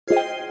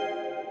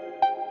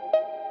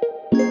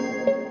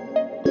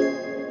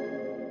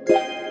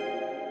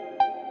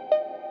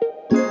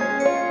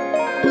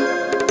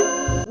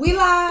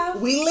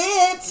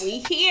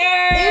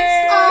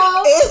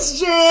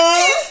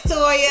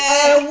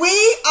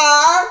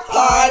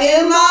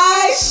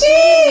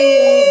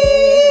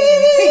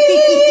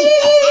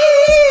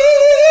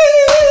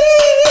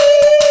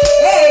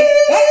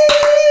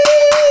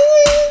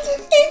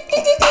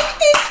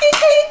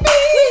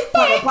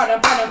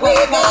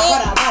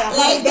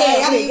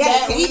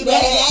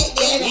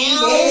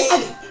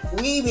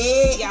We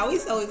big. Yeah, we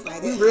so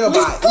excited. We real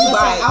bite. We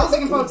bite. I was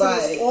looking forward to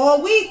this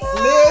all week.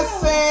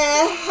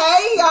 Listen,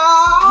 hey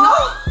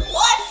y'all.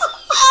 What's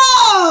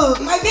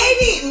up? My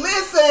baby,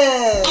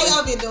 listen. How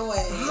y'all been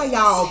doing? How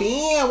y'all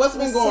been? What's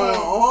been going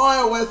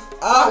on? What's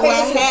up?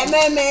 What's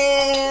happening,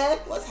 man?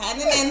 What's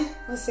happening?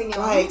 Listen, y'all.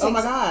 Like, oh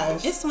my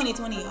gosh. It's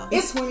 2020, y'all.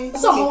 It's 2020.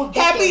 It's a whole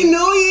decade. Happy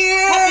New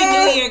Year. Happy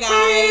New Year,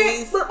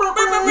 guys.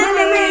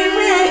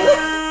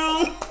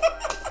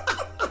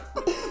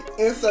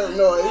 Insert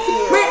noise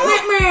here.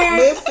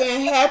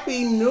 Listen,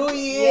 Happy New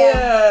Year.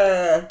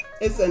 Yeah.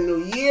 It's a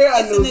new year,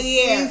 a new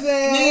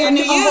season. New year,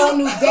 new you. A whole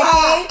new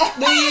decade.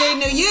 New year,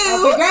 new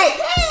you. Okay, great.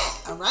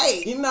 All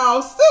right. You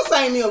know, still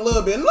same me a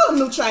little bit. Little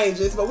new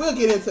changes, but we'll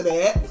get into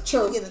that.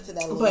 True. We'll get into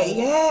that a little But bit.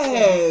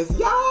 yes,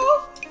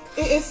 y'all.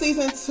 It is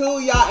season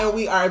 2, y'all, and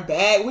we are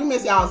back. We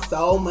miss y'all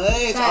so much.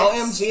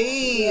 Thanks.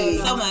 OMG.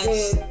 Yeah, So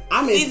much.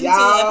 I miss Season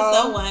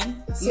y'all. 2, episode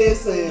 1.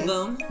 Listen.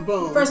 Boom.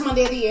 Boom. First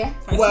Monday of the year.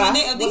 First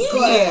Monday of the year.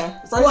 Yeah.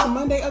 First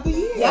Monday of the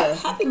year. Yep.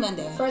 Happy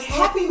Monday. First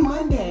Happy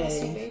Monday.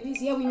 Sweet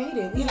babies. Yeah, we made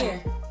it. We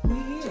here. We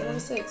here. January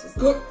 6th.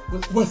 Good.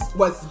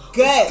 What's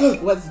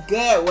good? What's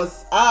good?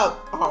 What's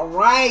up? All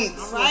right.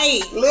 All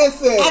right.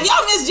 Listen. Have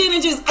y'all missed gin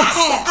and juice? I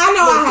have. I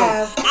know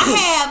Listen. I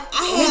have.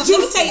 I have. Let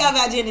me tell y'all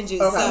about gin and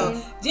juice. Okay.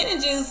 So, gin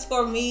and juice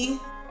for me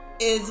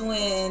is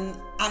when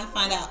I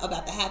find out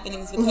about the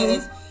happenings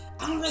because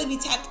I don't really be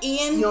tapped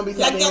in. You don't be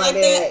tapped in like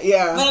that. that.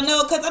 Yeah. But I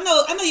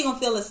know you're gonna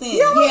feel us in.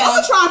 Yeah, I'm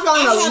gonna try and fill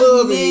in a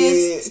little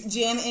missed bit.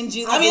 gin and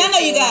juice. I I mean, I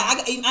did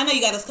know too. I know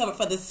you got us covered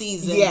for the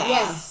season. Yeah.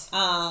 Yes.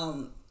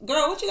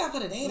 Girl, what you got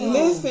for the day though?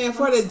 Listen,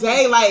 for the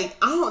day, like,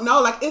 I don't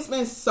know, like, it's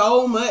been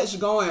so much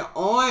going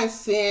on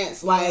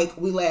since, like,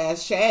 we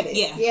last chatted.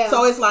 Yeah. Yeah.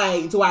 So it's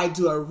like, do I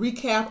do a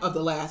recap of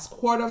the last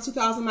quarter of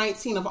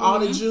 2019 of all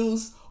the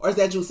juice, or is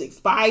that juice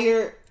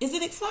expired? Is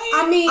it expired?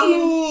 I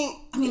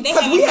mean, they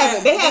because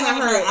they haven't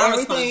haven't heard our everything.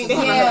 responses They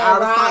on haven't it. heard our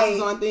right.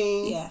 responses on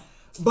things. Yeah.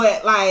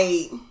 But,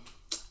 like,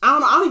 I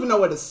don't even know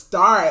where to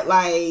start.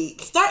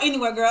 Like, Start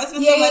anywhere, girl. It's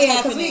been Yeah, so much yeah,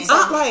 'cause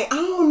happening. I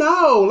don't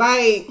know.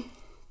 Like,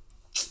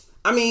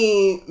 I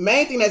mean,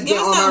 main thing that's Give been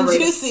us on my something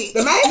radar. juicy.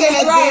 The main thing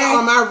that's Right. been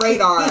on my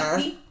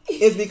radar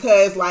is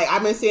because, like,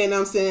 I've been seeing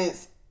them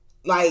since,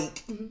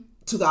 like,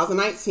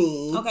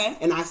 2019. Okay.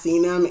 And I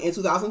seen them in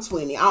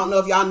 2020. I don't know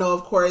if y'all know,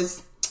 of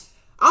course.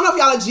 I don't know if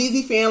y'all a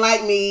Jeezy fan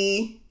like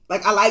me.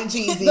 Like, I like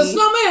Jeezy. the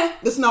snowman.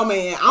 The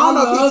Snowman. I don't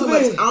know if love he's too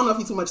much. it. I don't know if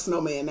he's too much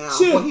Snowman now.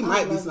 Shit. Well, he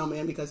might be love it.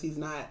 Snowman because he's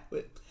not.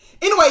 But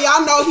anyway,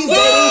 y'all know he's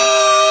dating.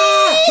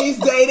 He's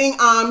dating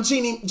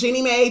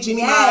Jeannie Mae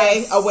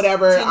Yes. or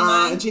whatever. Jeannie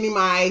Mai. Jeannie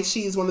Mai.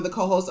 She's one of the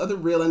co-hosts of The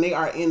Real, and they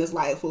are in this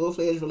like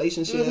full-fledged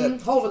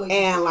relationship. Whole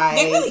relationship. And like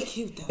They're really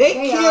cute though. They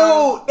They cute.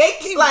 are. They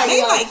cute. Like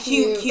They like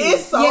cute.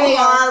 It's so Yeah, they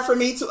are. hard for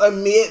me to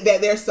admit that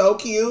they're so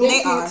cute. They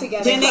They are are.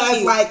 together. Then they Because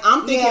cute. like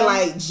I'm thinking Yeah.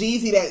 like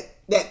Jeezy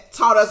that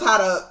taught us how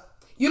to.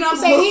 You know what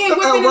I'm saying? He ain't and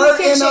whipping in the work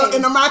kitchen.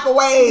 in the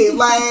microwave,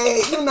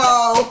 like, you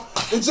know,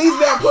 the jeans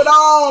that put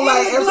on,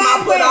 like, the every time I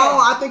put blackberry.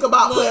 on, I think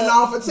about putting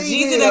on for TV.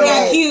 Jeezy done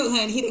got like, cute,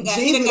 honey. He done got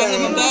him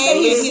done. a Say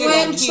baby. he's He done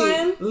got slim,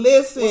 cute. trim.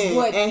 Listen,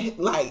 what? and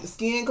like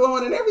skin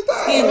glowing and everything.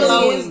 Skin It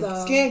glowing. really is,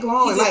 though. Skin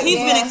glowing. He's like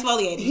been Yeah.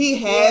 exfoliating. he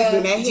has Yeah.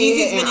 been that Jeezy's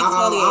head, been and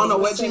I don't know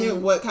what exfoliating. Jeannie,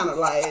 what kind of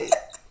like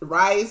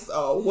rice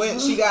or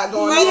what she got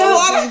going Rice on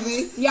water?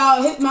 with Jeezy.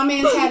 Y'all, my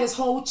man's had his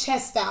whole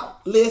chest out.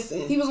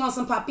 Listen, He was on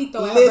some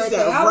papito at her listen,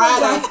 birthday. I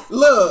was riding. like,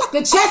 Look, the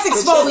chest the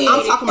chest- exfoliated.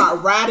 I'm talking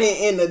about riding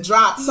in the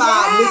drop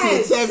side,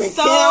 listening to Tevin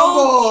So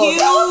Campbell. cute.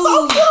 That was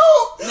so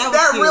cute. That was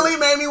That cute. really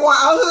made me want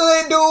a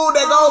hood dude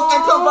that goes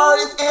and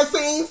converts and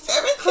sings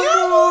Tevin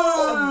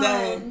Campbell.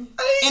 Dang.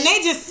 And they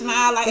just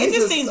smile like it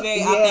just seems very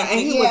yeah, authentic. and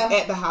he Yeah. was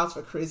at the house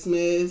for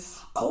Christmas.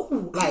 Oh,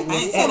 Like was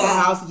ain't at see the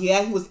that. house.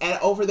 Yeah, he was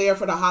at over there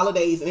for the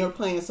holidays, and they were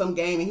playing some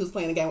game, and he was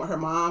playing a game with her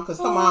mom because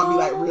her mom be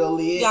like real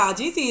lit. Y'all,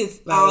 GT is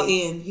Like, all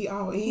in. He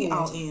all in. He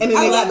all in. And then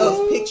I they got love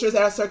those pictures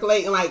that are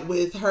circulating, like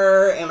with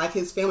her and like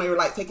his family were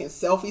like taking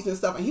selfies and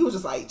stuff, and he was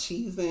just like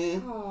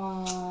cheesing.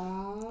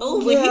 Aww.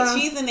 Oh, but Yeah.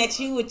 he cheesing at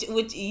you with your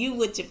family.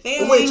 With your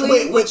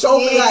family, with your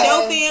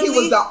he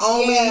was the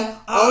only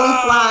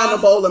fly in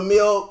a bowl of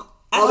milk,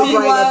 only he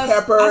grain of was.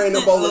 pepper I and a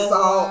sense bowl of a-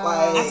 salt.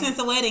 I Like sense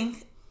a wedding.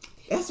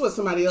 that's what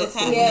somebody else It's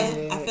said.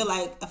 happening. Yeah.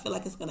 I feel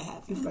like it's gonna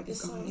happen. Like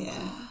it's going. Yeah.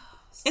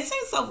 It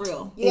seems so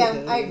real. Yeah,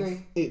 It I does.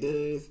 agree. It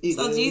does. It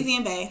So does. Jeezy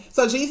and Bae.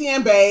 So Jeezy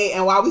and Bae,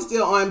 and while we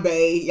still on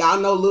Bae, y'all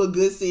know little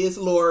good sis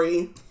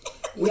Lori.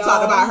 We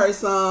talked about her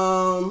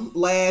some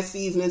last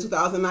season in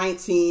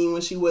 2019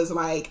 when she was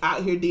like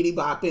out here diddy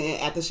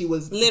bopping after she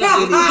was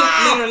Literally.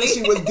 Literally.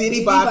 she was diddy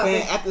Diddy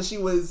bopping bopping. after she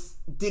was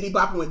diddy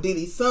bopping with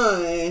Diddy's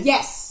son.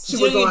 Yes. She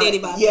Junior was on, Diddy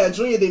bopping. Yeah,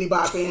 Junior Diddy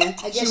bopping.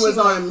 I guess She she was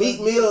was- on Meek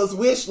Mill's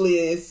wish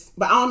list,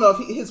 but I don't know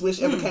if his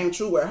wish ever came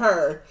true with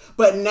her.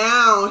 But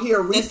now here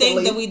The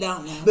recently, things that we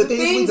don't know. the things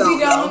we things we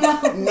don't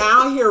don't know. know.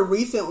 Now here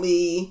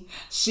recently,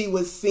 she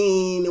was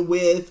seen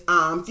with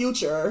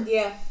Future.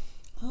 Yeah.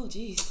 Oh,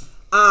 jeez.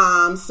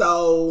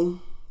 So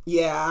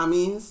yeah, I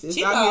mean, sis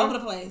She out all here. over the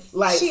place.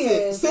 Like She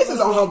sis is. is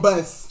on her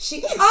bus.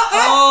 She.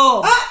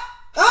 Oh.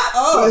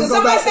 Oh, Let's did go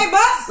somebody back. say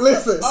bus?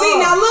 Listen. See,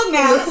 now look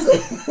now.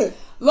 Listen.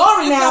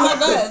 Lori It's on now. her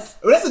bus.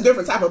 Well, that's a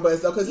different type of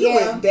bus though, because you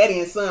Yeah. with daddy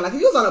and son. Like if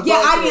you was on a bus,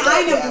 Yeah, I with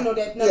never that, do know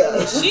that. No, yeah.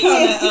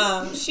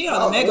 no, no. She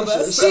on a mega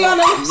bus. She on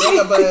a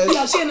mega bus.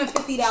 Yeah, she on a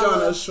 $50. She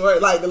on a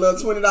short, like the little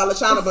 $20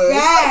 China bus.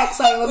 Facts.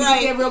 Like, let me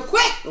Right. get real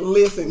quick.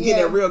 Listen, get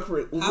Yeah. it real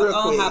quick. Hop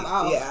on, hop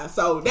off. Yeah,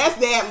 so that's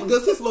that.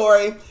 Good sis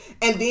Lori.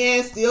 And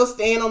then still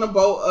staying on the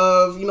boat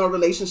of,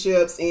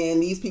 relationships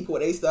and these people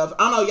with their stuff.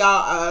 I don't know,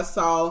 y'all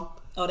saw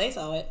Oh, they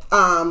saw it.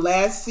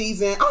 last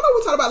season. I don't know what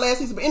we talked about last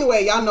season, but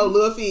anyway, y'all know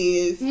Lil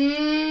Fizz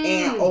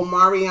and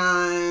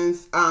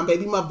Omarion's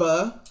baby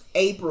mother,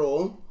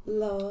 April,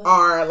 Lord.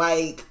 are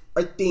like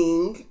a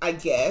thing, I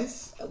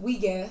guess. We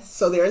guess.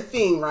 So they're a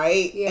thing,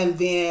 right? Yeah. And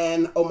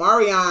then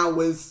Omarion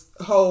was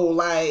whole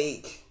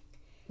like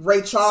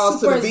Ray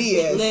Charles Super to the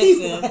BS.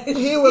 Listen.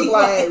 He was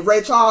like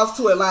Ray Charles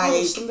to it, I like,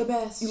 wish them the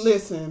best.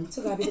 listen, To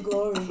God be the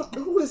glory.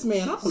 who this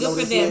man? I don't Good know for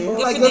this them. man.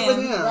 Good Like, for good for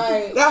them. them.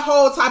 Right. That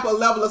whole type of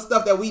level of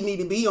stuff that we need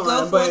to be on.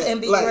 Go but forth and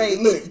be like,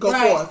 great. Look, go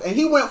Right. forth. And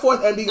he went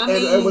forth and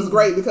it was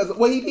great because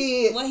what he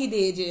did, What he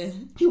did, yeah.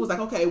 he was like,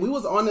 okay, we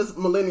was on this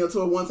millennial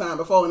tour one time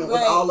before and it was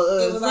Right. all of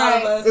us. It was all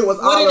Right. of us. It was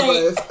What all it of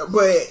ain't. us.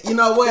 But you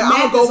know what? The I'm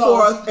going math to go is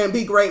off. forth and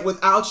be great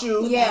without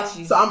you. Yeah.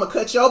 you. So I'm going to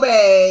cut your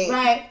bag.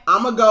 Right.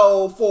 I'm going to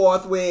go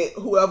forth with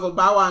whoever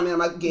Bow Wow and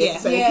them, I guess, Yeah. the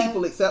same Yeah.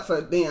 people except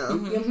for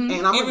them.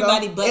 And I'm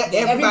Everybody go, but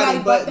them. Everybody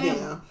but them.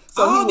 them.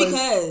 So All he was,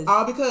 because.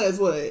 all because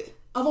what?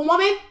 Of a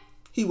woman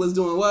He was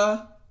doing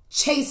what?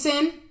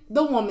 chasing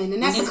the woman.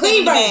 And that's the Instead clean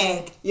of the version.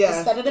 bag. Yeah.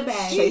 Instead of the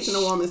bag. Chasing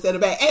a woman instead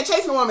of bag. And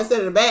chasing a woman instead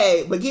of the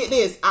bag. But get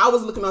this, I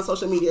was looking on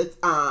social media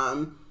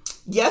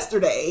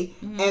yesterday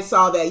and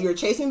saw that you're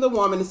chasing the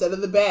woman instead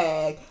of the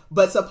bag,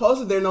 but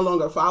supposedly they're no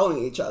longer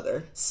following each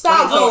other.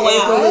 Stop. Like, so Oh, wow.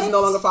 April is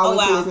no longer following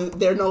Oh, wow. Fizz, and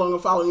they're no longer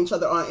following each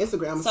other on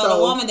Instagram. So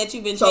the woman that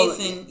you've been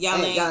chasing,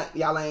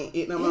 y'all ain't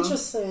it no more.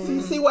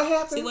 Interesting. See what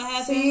happened? See what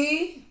happened?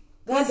 See?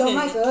 God Listen, don't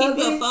like keep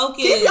ugly. your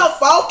focus. Keep your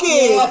focus.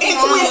 Yeah,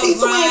 It's facts.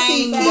 2020.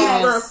 Keep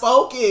Facts. your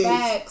focus.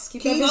 Facts.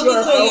 Keep Keep your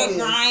your focus on your focus.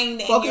 grind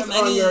and Focus your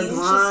on your money.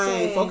 grind.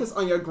 Interesting. Focus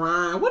on your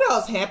grind. What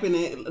else happened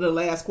in the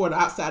last quarter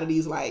outside of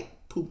these like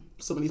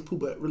some of these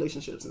poop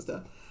relationships and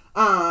stuff?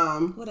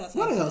 What else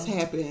What happened? else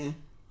happened?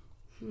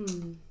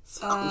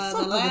 Some The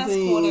other last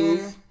things.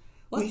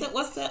 quarter.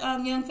 What's the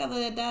young fella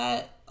that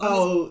died?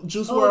 Oh,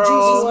 Juice Oh, WRLD.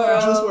 Juice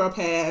WRLD. Juice WRLD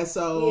passed.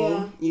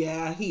 So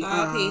yeah, he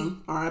R.I.P.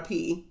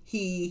 R.I.P.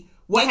 He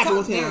what They happened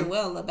talked with him? very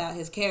well about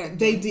his character.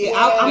 They did.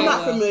 Yeah. I'm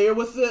not Very well. familiar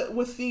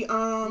with the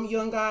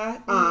young guy.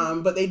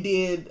 But they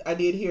did. I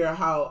did hear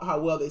how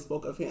well they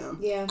spoke of him.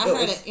 Yeah. I It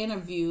heard was- an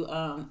interview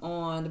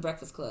on the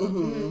Breakfast Club,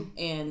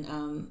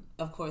 and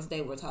of course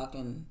they were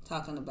talking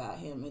about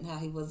him and how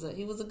he was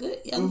a good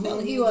young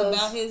fella. He was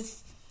about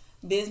his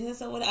business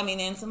or what. I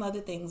mean, and some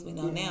other things we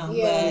know now.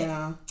 Yeah.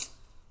 Yeah. But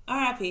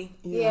R.I.P.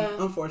 Yeah.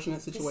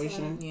 Unfortunate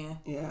situation. Yeah.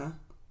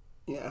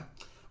 Yeah.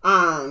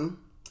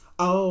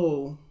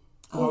 While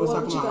we're what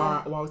talking you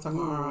about got?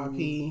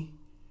 R.I.P.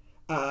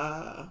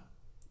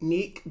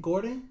 Nick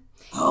Gordon.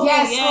 Oh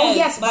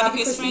yes. Bobby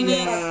Bobby Christina's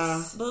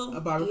Yeah. boo.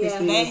 Barbara Yeah.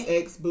 Christina's Bae.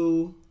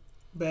 ex-boo,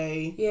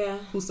 Bae, Yeah.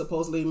 who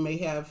supposedly may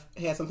have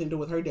had something to do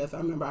with her death. I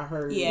remember I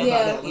heard Yeah. about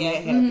Yeah. that when Yeah.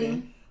 that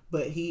happened.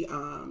 But he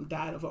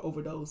died of an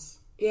overdose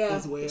Yeah.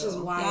 as well. Which is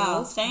wild.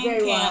 Y'all, same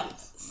Very camp, wild.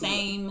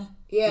 same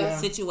Yeah.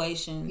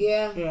 situation.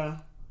 Yeah. Yeah.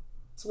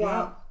 It's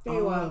wild. Yeah. Very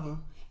All of wild.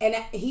 them. And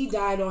he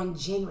died on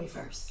January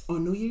 1st.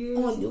 On New Year's?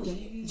 On New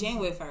Year's.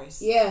 January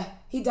 1st. Yeah.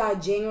 He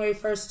died January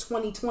 1st,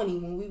 2020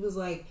 when we was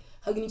like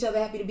hugging each other,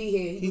 happy to be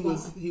here. He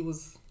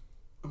was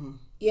gone.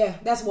 Yeah,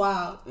 that's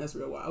wild. That's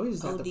real wild. We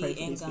just have to OD pray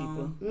for and these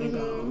gone. people. And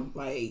gone.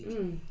 Like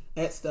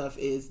that stuff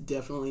is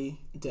definitely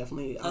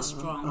A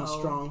stronghold. A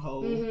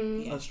stronghold.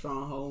 Yeah. A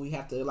stronghold. We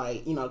have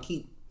to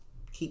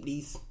keep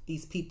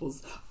these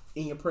peoples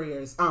in your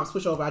prayers.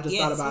 Switch over. I just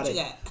Yes, thought about what it.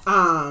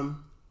 you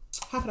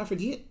How could I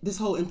forget this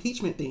whole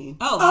impeachment thing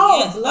Oh,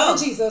 yes. blood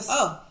of Jesus.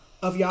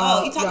 of y'all?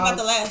 Oh, you talking about y'all's-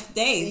 the last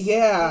days?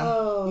 Yeah.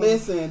 Oh.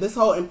 Listen, this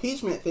whole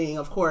impeachment thing,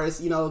 of course,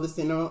 the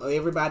Senate,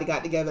 everybody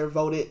got together,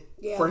 voted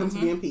for him to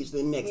be impeached.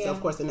 The next,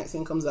 of course, the next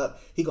thing comes up,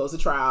 he goes to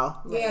trial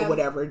Yeah. or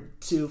whatever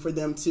for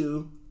them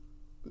to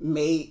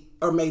may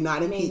or may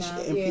not impeach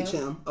yeah.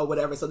 him or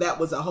whatever. So that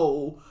was a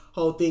whole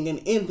thing. And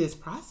in this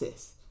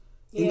process,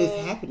 in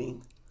this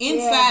happening,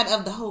 Inside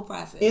of the whole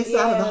process.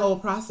 inside of the whole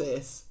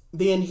process,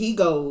 then he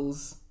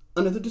goes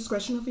under the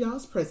discretion of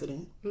y'all's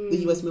president. The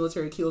U.S.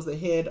 military kills the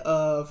head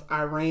of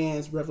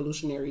Iran's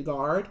Revolutionary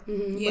Guard.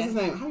 What's his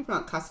name? How do you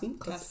pronounce Qasim?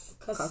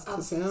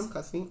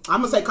 Qasim.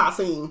 I'm gonna say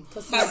Qasim.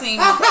 Qasim.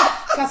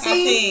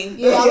 Qasim.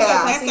 Yeah, I would say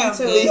Yeah. Qasim That sounds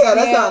too. good. Yeah,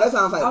 that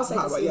sounds like I would say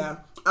Papa, Qasim.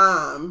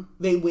 yeah.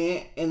 They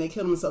went and they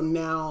killed him. So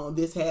now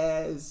this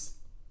has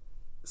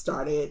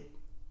started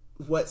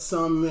what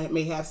some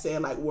may have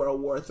said like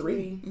World War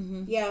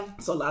III. Yeah.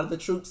 So a lot of the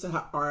troops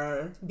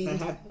are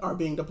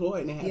being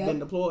deployed and have been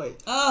deployed.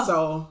 Oh.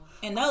 So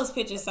And those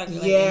pictures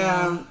circulating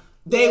yeah,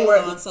 they were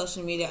on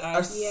social media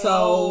are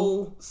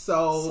so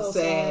So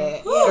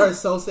sad. sad. They're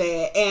so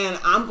sad. And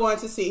I'm going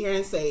to sit here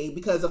and say,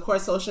 because of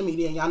course social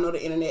media, and y'all know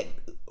the internet,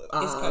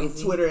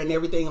 Twitter and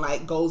everything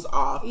like goes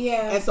off.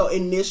 Yeah. And so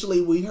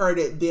initially we heard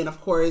it. Then of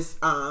course,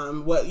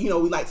 what we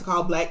like to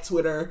call Black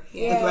Twitter.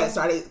 Yeah. Like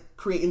started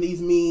creating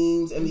these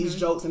memes and these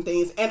jokes and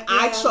things. And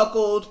I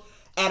chuckled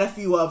at a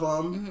few of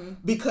them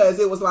because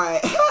it was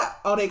like,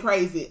 oh, they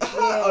crazy.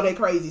 Oh, they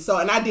crazy. So,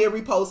 and I did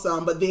repost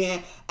some, but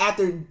then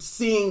after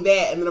seeing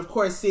that, and then of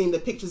course seeing the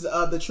pictures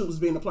of the troops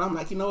being deployed, I'm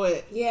like, you know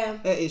what? Yeah.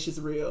 That is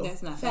just real.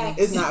 That's not funny.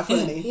 It's not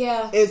funny.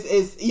 Yeah. It's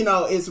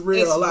real. It's like,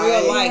 real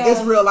life.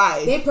 It's real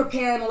life. They're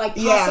preparing to like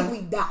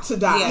possibly die. To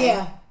die.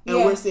 Yeah. And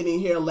we're sitting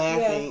here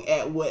laughing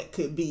at what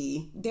could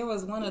be. There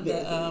was one of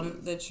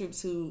the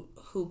troops who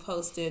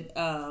posted,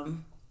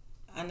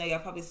 I know y'all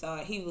probably saw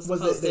it. He was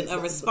posting a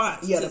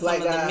response to some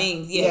of the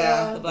memes.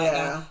 The black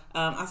guy.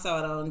 I saw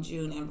it on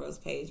June Ambrose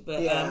page, but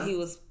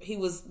he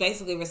was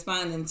basically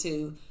responding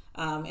to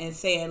and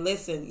saying,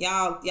 "Listen,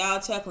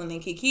 y'all chuckling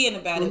and kikiing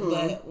about it,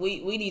 but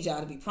we need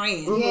y'all to be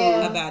praying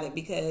about it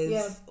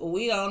because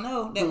we don't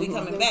know that we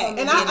coming back."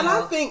 And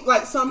I think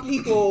like some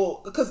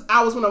people, because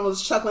I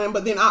was chuckling,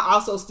 but then I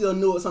also still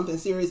knew it was something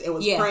serious and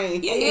was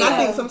praying. And I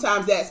think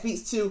sometimes that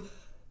speaks to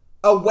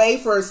a way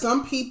for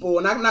some people,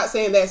 and I'm not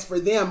saying that's for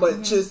them,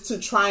 but just to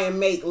try and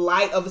make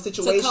light of a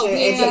situation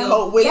and to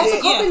cope with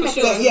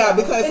it.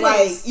 Because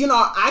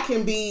I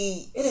can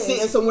be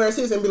sitting somewhere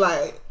serious and be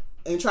like,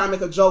 and try and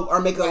make a joke or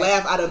make a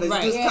laugh out of it,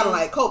 just kind of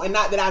like cope, and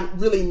not that I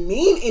really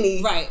mean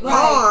any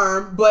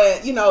harm,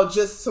 but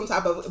just some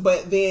type of.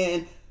 But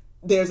then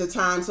there's a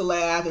time to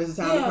laugh, there's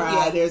a time to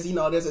cry, there's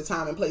a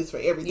time and place for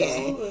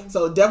everything.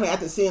 So definitely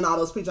after seeing all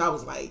those pictures, I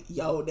was like,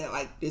 yo, that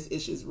like this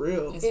issue is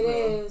real. It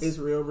is. It's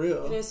real.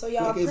 It is. So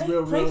y'all it's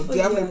real.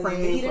 Definitely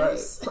praying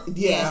for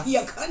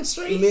your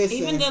country. Listen,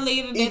 even the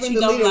leader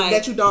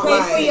that you don't pray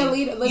like. For your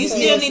leader. Listen. You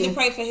still need to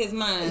pray for his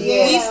mind.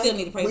 Yeah. We still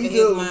need to pray for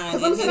his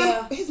mind. Because I'm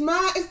saying his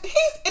mind is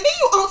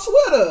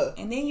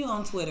and then you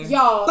on Twitter.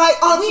 Y'all,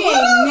 like on we Twitter.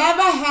 ain't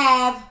never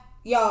have.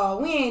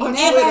 Y'all, we ain't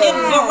never If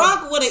had.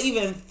 Barack would have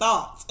even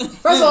thought.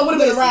 First of all, it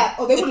would have been a rap.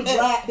 Oh, they would have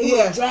dragged. They would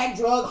have dragged,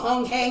 drug,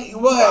 hung, hang.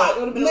 What? It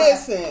would have been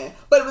Listen,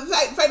 but the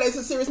fact that it's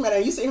a serious matter,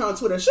 and you sit here on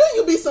Twitter, shouldn't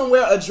you be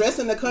somewhere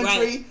addressing the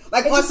country,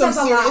 like on some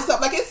serious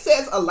stuff? Like it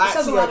says a lot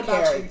to your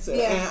character,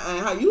 and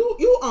how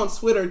you on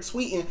Twitter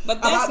tweeting.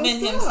 But that's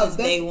been him since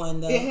day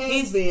one, though. It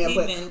has been,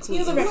 but he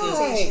has a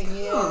reputation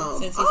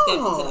since he stepped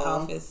into the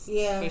office.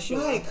 Yeah, for sure.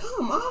 Like,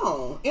 come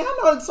on. And I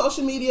know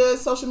social media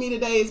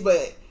days,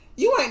 but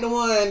you ain't the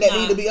one that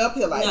need to be up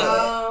here like that.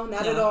 No,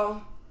 not at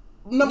all.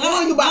 Number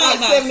one, you about like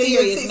 70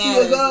 years, 60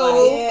 years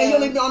old, and you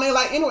only be on there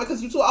like anyway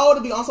because you're too old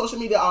to be on social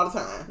media all the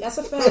time. That's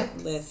a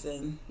fact.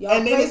 Listen,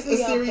 and then it's a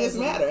serious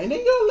matter, and then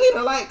you're a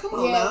leader. Like, come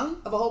on now,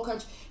 of a whole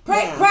country.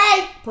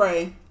 Pray.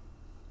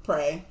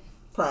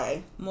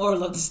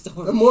 Moral of the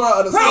story. The moral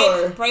of the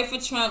story. Pray for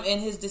Trump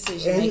and his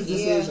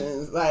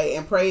decisions. Like,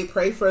 and pray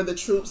for the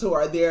troops who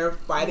are there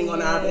fighting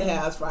on our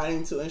behalf,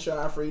 fighting to ensure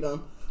our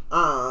freedom.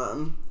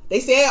 They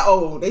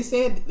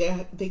said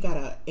they got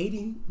a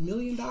 $80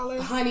 million.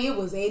 Honey, it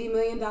was $80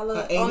 million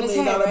on his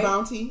head, right?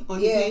 Bounty on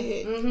his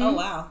head. Mm-hmm. Oh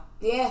wow.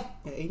 Yeah.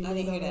 $80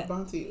 million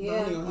bounty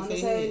on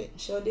his head.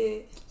 Sure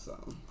did. So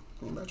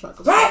anybody try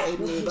to $80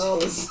 million?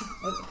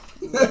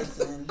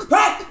 Listen.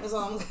 Pray. That's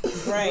all I'm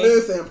pray.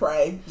 Listen,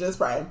 pray. Just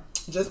pray.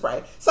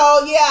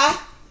 So yeah.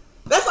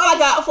 That's all I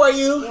got for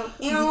you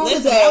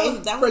today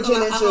for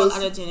gin and juice.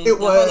 It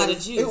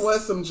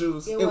was some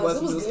juice. It was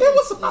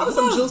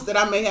some juice that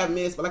I may have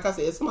missed, but like I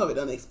said, some of it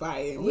done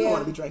expired. We don't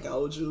want to be drinking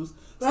old juice.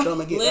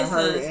 Stomach get the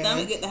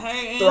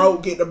hurting.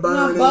 Throat get the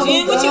burning.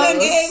 Jim, what you done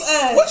gave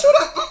us?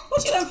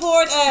 What you done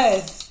poured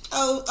us?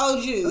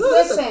 Oh, juice.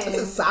 Listen,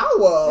 this is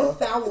sour. This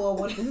sour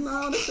one.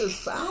 No, this is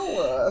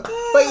sour.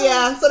 But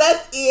yeah, so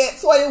that's it.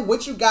 Toya,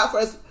 what you got for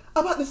us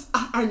about this,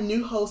 our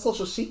new whole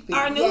social chic thing?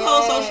 Our new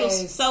whole social.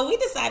 So we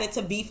decided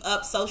to beef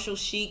up social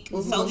chic.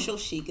 Social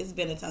chic. It's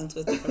been a tongue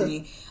twister for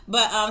me,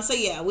 but so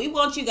yeah, we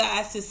want you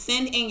guys to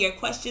send in your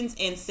questions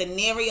and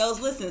scenarios.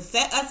 Listen,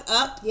 set us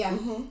up. Yeah.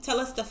 Tell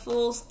us the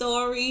full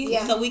story,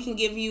 so we can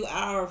give you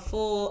our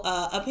full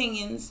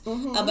opinions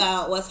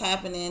about what's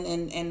happening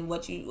and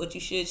what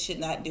you should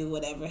not do.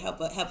 Whatever,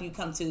 help you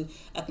come to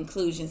a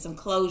conclusion, some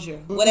closure,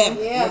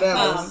 whatever.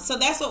 Yeah. So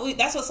that's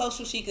what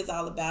social chic is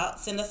all about.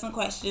 Send us some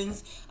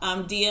questions.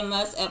 DM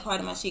us at Part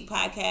of My Chic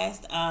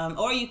Podcast,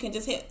 or you can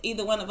just hit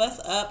either one of us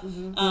up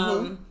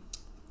on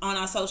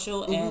our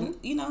social and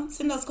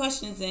send those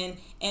questions in,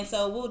 and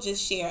so we'll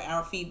just share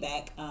our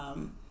feedback.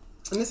 And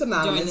it's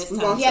anonymous. It's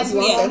anonymous.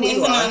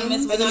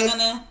 We're not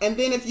gonna. And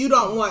then if you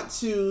don't want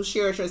to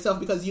share it yourself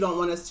because you don't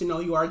want us to know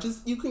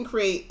you can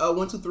create a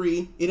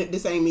 123.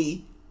 This ain't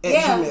me. At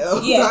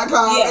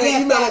gmail.com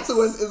and email it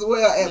to us as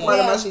well at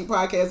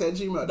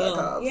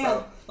partofmychicpodcast@gmail.com.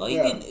 Yeah. Or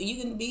you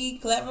can be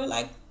clever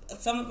like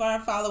some of our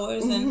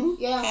followers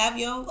and have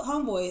your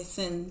homeboys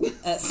send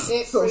us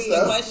questions.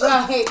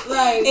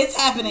 Right. It's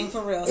happening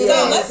for real. So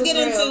let's get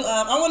into.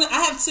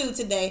 I have two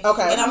today.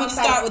 Okay. And I'm going to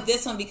start with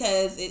this one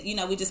because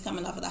we just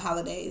coming off of the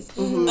holidays.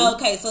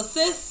 Okay. So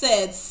sis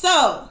said,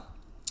 so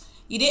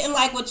You didn't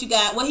like what he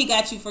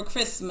got you for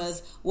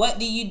Christmas. What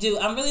do you do?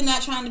 I'm really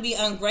not trying to be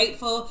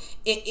ungrateful.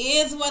 It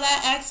is what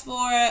I asked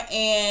for,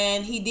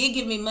 and he did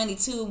give me money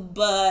too,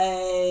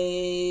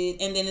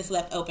 and then it's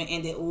left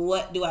open-ended.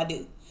 What do I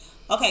do?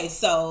 Okay,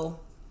 so,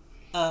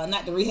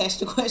 not to rehash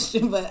the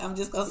question, but I'm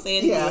just going to say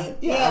it again.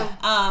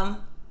 Yeah.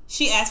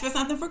 She asked for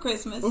something for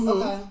Christmas. Mm-hmm.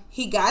 Okay.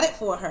 He got it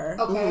for her.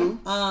 Okay.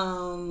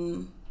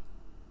 I'm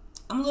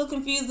a little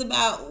confused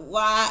about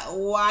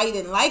why you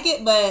didn't like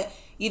it, but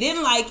you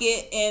didn't like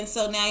it, and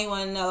so now you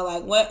want to know,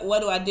 like,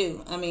 what do I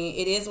do? I mean,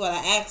 it is what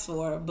I asked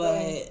for,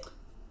 but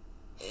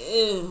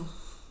ew.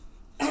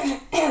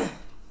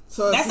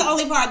 So that's the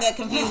only part that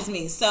confused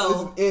me.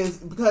 So is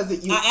because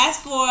I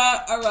asked for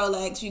a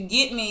Rolex. You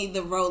get me the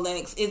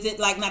Rolex. Is it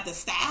like not the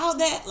style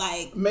that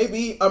like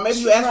maybe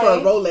you asked for a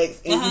Rolex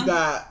and you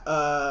got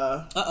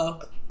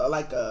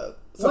like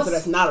something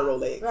that's not a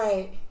Rolex,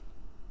 right?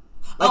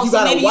 Like you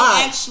got a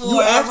watch.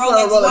 You asked for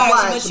a Rolex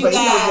watch, but you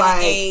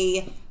got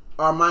a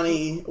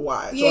Armani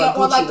watch,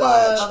 or like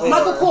a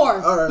Michael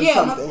Kors, or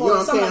something. You know what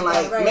I'm saying?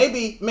 Like that,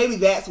 right. maybe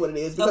that's what it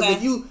is. Because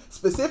if you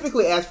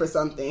specifically asked for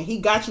something, he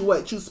got you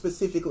what you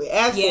specifically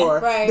asked for.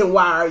 Right. Then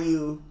why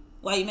you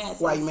mad?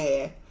 Why you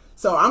mad?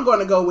 So I'm going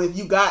to go with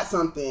you got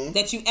something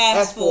that you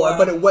asked for,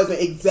 but it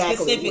wasn't exactly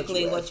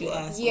specifically what you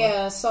asked for.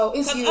 Yeah, so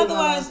it's you.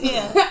 Otherwise,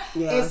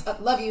 it's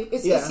love you.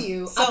 It's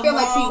you. So I feel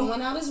like he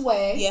went out his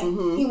way. Yeah.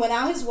 Mm-hmm. He went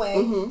out his way.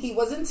 Mm-hmm. He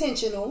was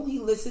intentional. He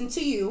listened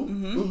to you.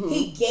 Mm-hmm.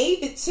 He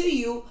gave it to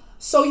you.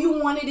 So you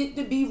wanted it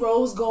to be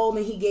rose gold,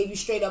 and he gave you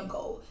straight up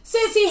gold.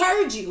 Since he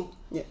heard you.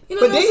 Yeah. You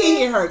know but did he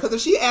hear her? Because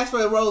if she asked for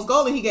a rose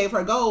gold and he gave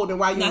her gold, then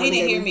why you? No, he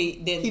didn't hear me.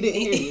 He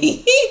didn't hear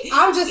you.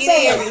 I'm just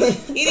saying.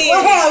 He didn't.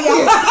 Well, hell, y'all.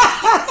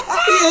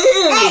 He didn't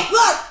hear me. Hey,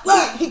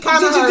 look. He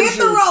kind of heard you. Did you heard get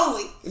the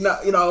rolling? No,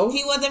 you know.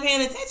 He wasn't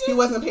paying attention. He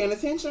wasn't paying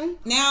attention.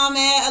 Now I'm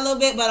mad a little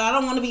bit, but I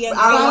don't want to be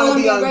ungrateful. I don't want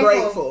to be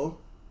ungrateful.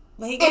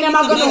 And am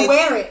I gonna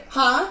wear it?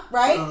 Huh?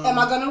 Right? Am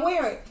I gonna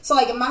wear it? So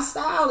like if my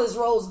style is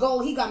rose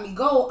gold, he got me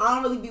gold. I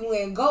don't really be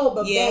wearing gold,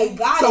 but they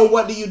got it. So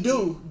what do you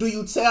do? Do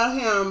you tell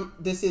him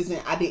this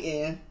isn't? I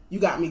didn't. You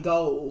got me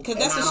gold. Because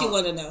that's what she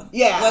want to know.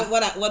 Yeah.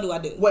 What do I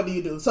do? What do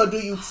you do? So do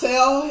you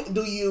tell?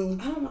 Do you?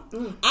 I don't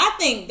know. I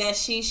think that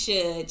she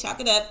should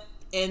chalk it up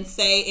and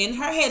say in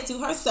her head to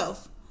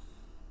herself,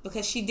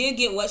 because she did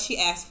get what she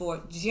asked for,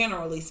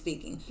 generally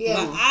speaking.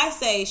 Yeah. But I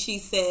say she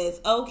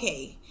says,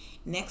 okay,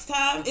 next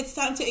time it's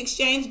time to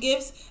exchange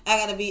gifts, I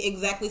gotta be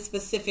exactly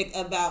specific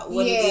about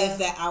what it is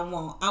that I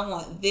want. I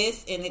want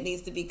this, and it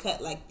needs to be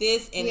cut like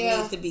this, and it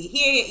needs to be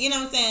here. You know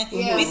what I'm saying?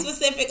 Yeah. Be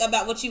specific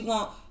about what you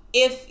want.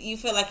 If you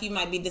feel like you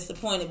might be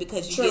disappointed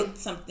because you get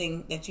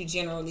something that you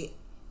generally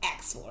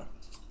ask for.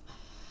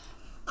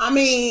 I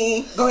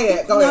mean, go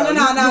ahead. No.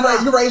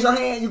 You raise your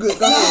hand. You good?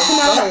 Go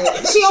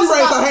ahead. She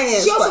raised her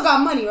hand. She also got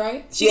money,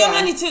 right? She got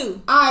money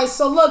too. All right,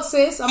 so look,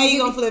 sis. How you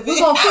gonna flip it?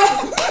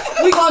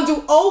 We're going to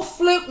do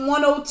flip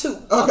 102.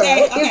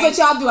 Okay. Here's what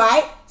y'all do, all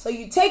right? So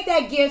you take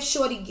that gift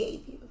Shorty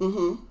gave you.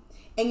 Mm-hmm.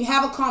 And you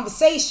have a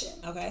conversation.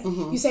 Okay.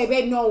 Mm-hmm. You say,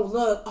 babe, no,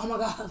 look. Oh, my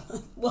God.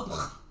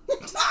 Well,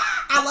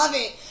 I love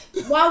it.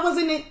 Why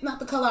wasn't it not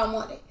the color I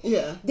wanted?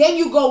 Yeah. Then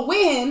you go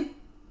with him.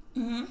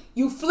 Mm-hmm.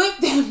 You flip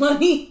that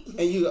money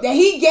that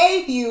he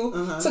gave you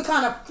to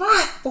kind of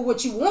front for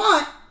what you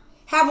want.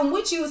 Have him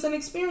with you. It's an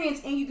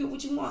experience, and you get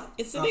what you want.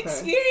 It's an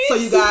experience. So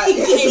you got it's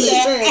an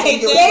experience.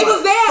 They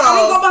was there. I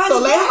didn't go behind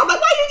his back. I'm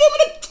like, why you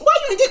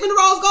didn't get me the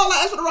rose gold?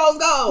 I asked for the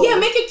rose gold. Yeah,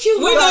 make it cute.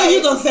 We know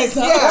you gonna say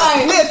something. Yeah,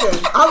 right. Listen.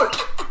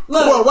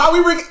 Look, well, while we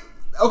ring.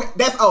 Okay,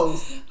 that's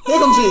O's. Here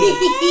come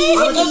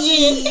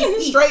gin.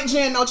 Straight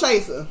gin, no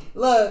chaser.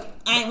 Look,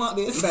 I ain't want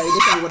this. Baby,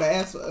 this ain't what I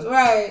asked for.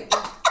 Right.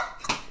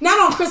 Not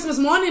on Christmas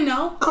morning,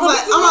 though. I'm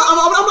like,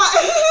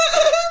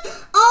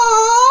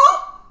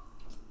 oh,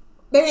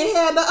 they ain't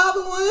had the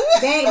other one.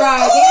 They ain't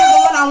right. They ain't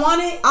the one I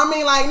wanted. I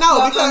mean, like,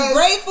 no, because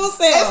ungrateful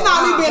self. It's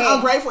not me being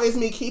ungrateful. It's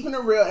me keeping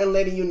it real and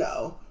letting you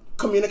know.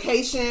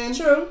 Communication,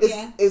 true,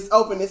 is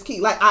open. It's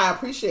key. Like, I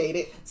appreciate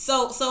it.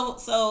 So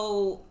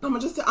I'm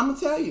gonna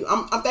tell you.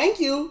 I'm thank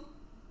you.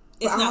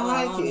 It's not what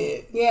I like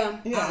it. Yeah,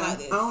 I don't like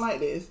this. I don't like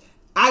this.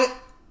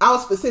 I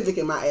was specific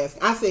in my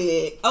asking. I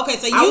said, okay,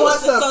 so you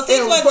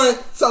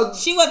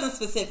she wasn't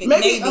specific.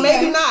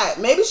 Maybe not.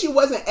 Maybe she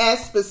wasn't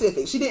as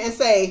specific. She didn't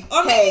say,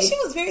 or maybe she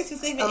was very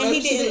specific and he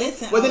didn't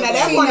listen. Well, then at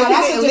that point, if he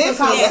didn't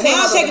listen,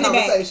 now I'm taking it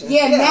back.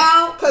 Yeah,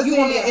 now because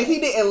if he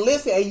didn't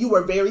listen and you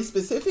were very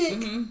specific.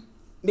 Mm-hmm.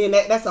 Then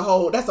that's a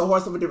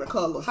horse of a different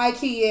color. High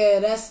key, yeah,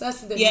 that's the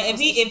difference. Yeah,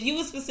 if you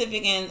were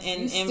specific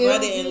and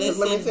brother and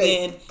listen,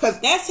 then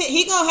that's it.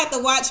 He gonna have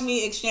to watch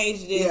me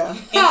exchange this.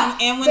 Yeah.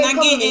 And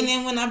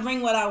when when I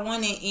bring what I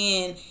wanted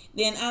in,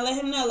 then I let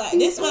him know like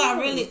this is what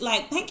I really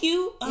like. Thank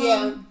you.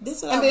 This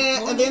is what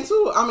and then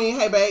too. I mean,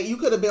 hey babe, you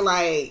could have been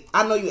like,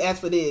 I know you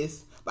asked for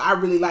this, but I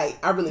really like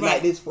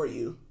this for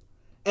you,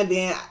 and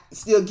then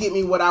still get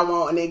me what I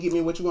want, and then give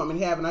me what you want me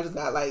to have, and I just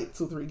got like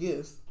 2-3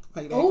 gifts.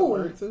 Like that could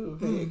work too.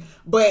 Mm.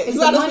 But is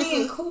the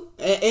money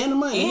and the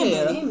money,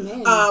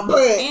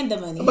 and the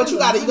money. But you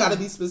gotta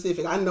be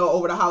specific. I know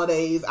over the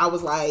holidays I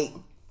was like,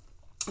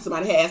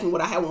 somebody had asked me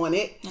what I had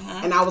wanted,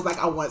 and I was like,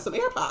 I want some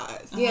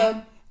AirPods.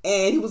 Yeah.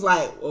 And he was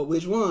like, well,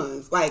 which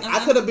ones? Like,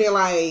 I could have been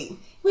like,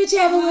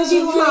 whichever ones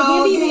you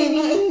want to give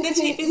me, baby. The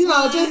cheapest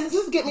ones.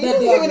 Just give me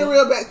the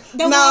real best.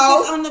 The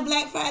ones on the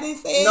Black Friday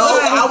sale. No,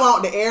 I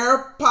want the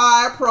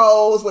AirPod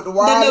Pros with the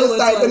wireless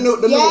thing.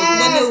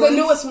 The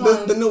newest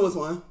one. The newest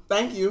one.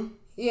 Thank you.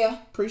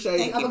 Yeah. Appreciate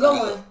it. Have a good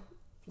one.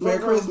 Merry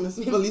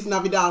Christmas. Feliz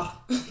Navidad.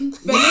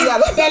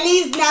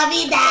 Feliz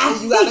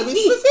Navidad. You gotta be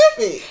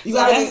specific.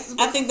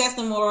 I think that's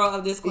the moral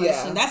of this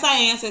question. Yeah. That's our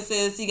answer,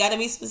 sis. You gotta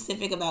be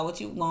specific about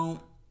what you want.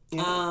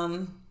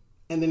 Yeah.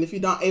 And then if you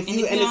don't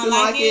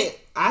like it,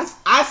 I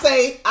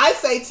say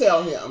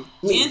tell him.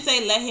 Jen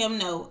say let him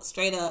know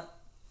straight up.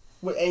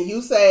 And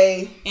you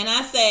say, and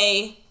I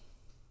say,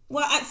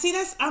 well, I see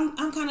that's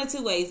I'm kind of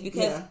two ways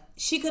because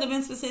she could have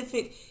been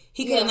specific,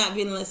 he could have not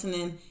been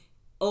listening,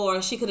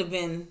 or she could have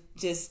been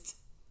just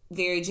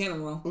very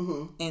general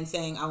and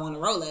saying I want a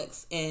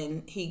Rolex,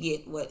 and he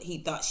get what he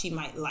thought she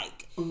might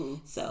like.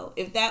 So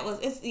if that was,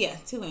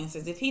 two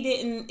answers. If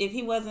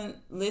he wasn't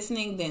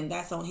listening, then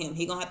that's on him.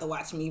 He gonna have to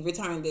watch me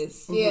return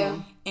this.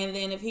 And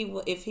then if he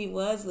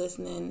was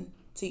listening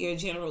to your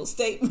general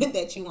statement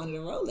that you wanted a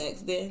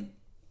Rolex, then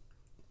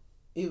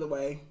either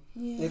way,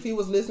 if he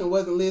was listening,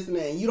 wasn't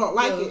listening, and you don't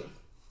like it.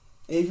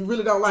 If you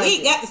really don't like it, we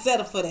ain't got to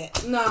settle for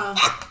that. Nah.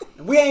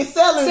 We ain't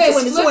selling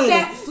 2020.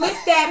 Flip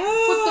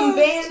them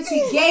bands he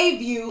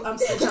gave you. I'm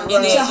still trying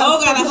to She's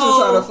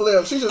trying to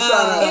flip. She's just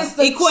trying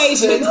to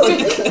equation.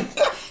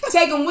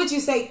 Take them with you.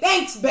 Say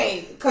thanks,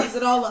 babe. Covers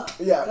it all up.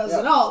 It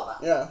all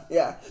up.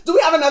 Yeah. Do we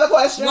have another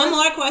question? One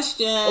more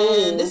question.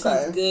 Ooh, this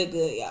one's good,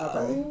 y'all.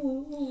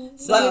 Okay.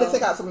 So I need to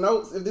take out some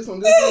notes if this one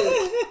is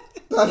good.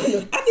 I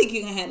think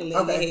you can handle it.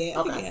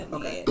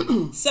 Okay.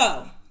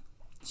 So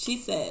she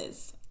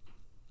says,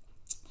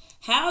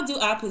 how do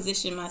I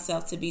position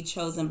myself to be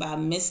chosen by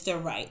Mr.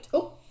 Right?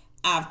 Ooh.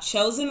 I've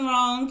chosen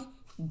wrong,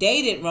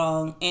 dated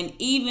wrong, and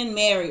even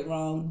married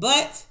wrong,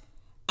 but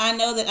I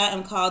know that I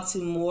am called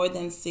to more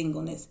than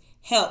singleness.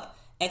 Help! !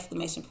 I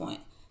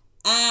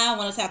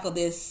want to tackle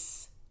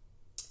this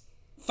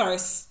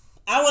first.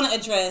 I want to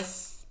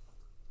address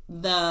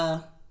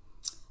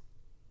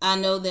I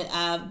know that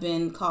I've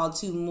been called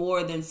to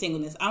more than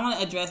singleness. I want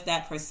to address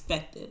that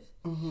perspective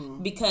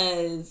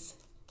because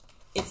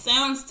it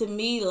sounds to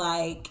me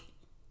like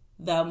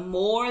the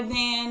more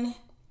than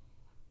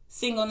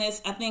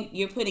singleness, I think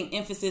you're putting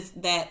emphasis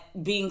that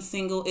being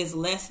single is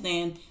less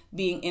than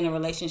being in a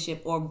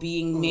relationship or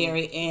being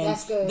married, and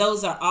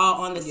those are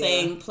all on the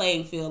same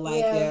playing field.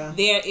 Like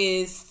there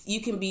is,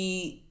 you can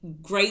be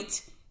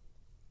great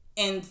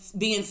and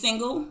being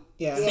single,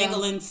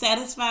 single and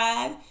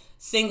satisfied,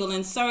 single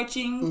and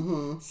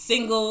searching,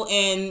 single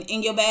and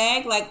in your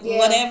bag, like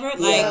whatever.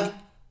 Like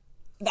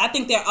I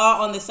think they're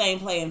all on the same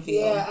playing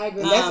field. Yeah, I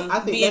agree. I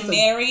think being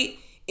married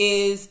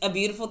is a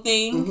beautiful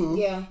thing.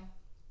 Yeah.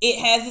 It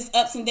has its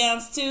ups and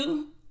downs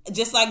too,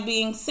 just like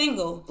being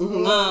single.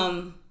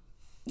 I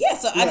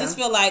just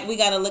feel like we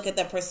got to look at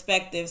the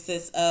perspective,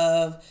 sis,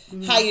 of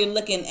how you're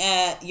looking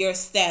at your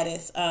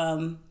status.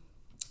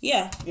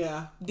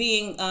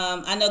 Being,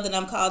 I know that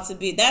I'm called to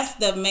be, that's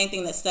the main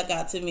thing that stuck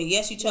out to me.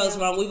 Yes, you chose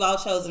wrong. We've all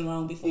chosen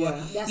wrong before.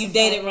 You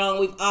dated wrong.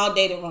 We've all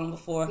dated wrong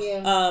before.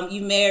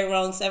 You married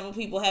wrong. Several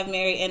people have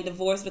married and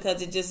divorced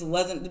because it just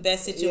wasn't the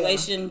best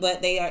situation,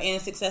 but they are in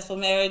successful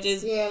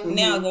marriages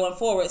now going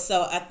forward.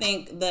 So I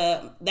think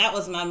that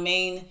was the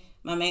main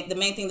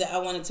thing that I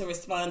wanted to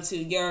respond to,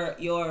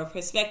 your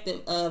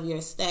perspective of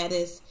your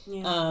status,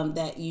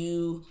 that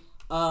you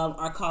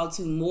are called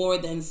to more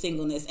than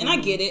singleness. And I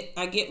get it.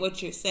 I get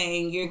what you're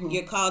saying.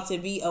 You're called to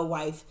be a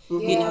wife.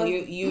 You know,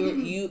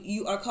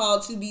 you are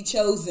called to be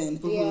chosen.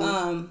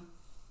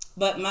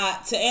 But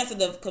to answer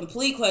the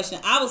complete question,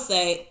 I would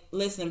say,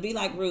 listen, be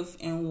like Ruth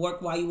and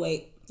work while you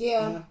wait.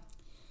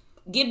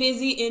 Get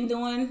busy in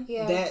doing.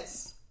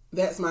 That's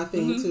my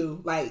thing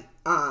too. Like,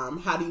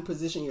 how do you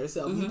position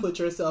yourself? You put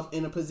yourself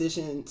in a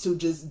position to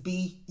just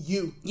be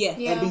you,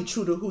 and be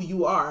true to who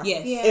you are,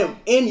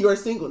 in your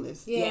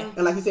singleness, and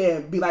like you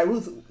said, be like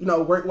Ruth. You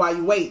know, work while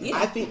you wait.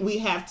 I think we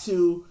have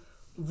to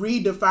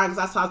redefine, because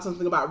I saw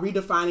something about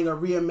redefining or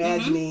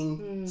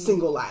reimagining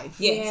single life.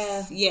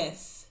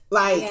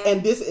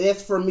 And this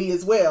is for me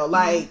as well.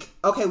 Like,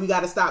 okay, we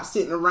got to stop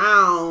sitting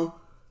around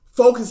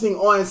focusing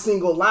on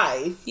single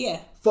life.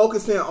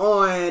 Focusing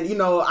on, you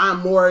know,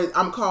 I'm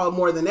called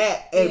more than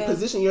that, and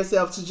position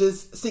yourself to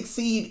just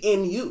succeed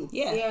in you.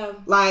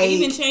 Like, and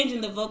even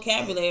changing the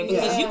vocabulary,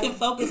 because you can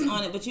focus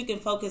on it, but you can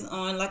focus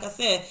on, like I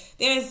said,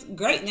 there's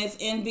greatness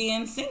in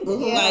being single.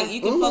 Like,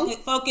 you can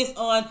focus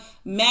on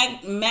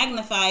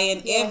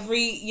magnifying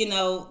every, you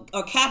know,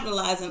 or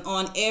capitalizing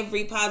on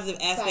every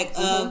positive aspect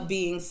of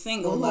being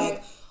single.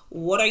 Like,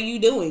 what are you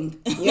doing?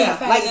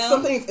 Like,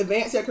 some things,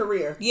 advance your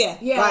career.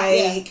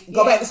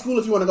 Go back to school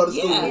if you want to go to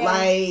school.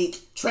 Like,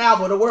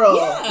 travel the world.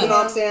 You know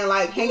what I'm saying?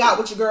 Like, hang out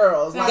with your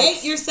girls. Like,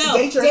 date yourself.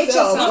 Date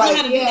yourself. We don't know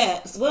how to do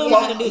that. We don't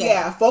know how to do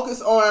that.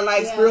 Focus on,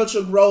 like,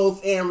 spiritual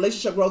growth and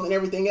relationship growth and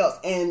everything else.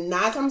 And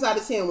 9 times out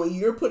of 10, when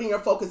you're putting your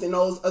focus in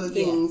those other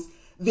things,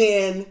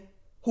 then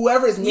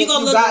whoever is meant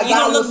to,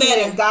 God will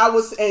send. God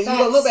was, and you're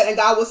gonna look better, and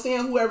God will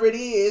send whoever it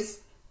is,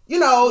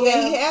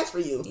 that He has for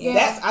you.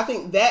 Yeah. I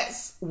think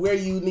that's where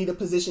you need to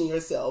position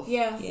yourself.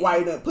 Yeah. Why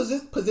you're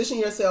doing position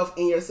yourself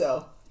in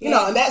yourself. You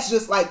know, and that's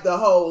just like the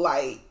whole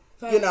like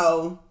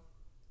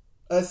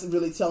us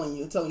really telling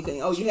you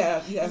things. Oh, you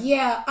have.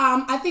 Yeah.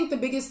 I think the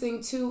biggest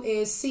thing too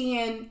is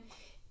seeing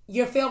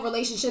your failed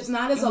relationships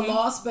not as a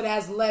loss but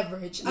as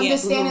leverage.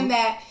 Understanding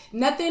that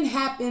nothing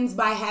happens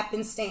by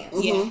happenstance.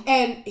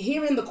 And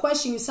hearing the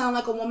question, you sound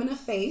like a woman of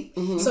faith,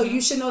 so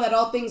you should know that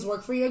all things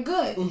work for your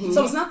good.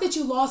 So it's not that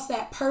you lost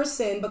that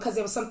person because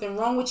there was something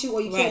wrong with you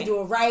or you can't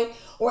do it right,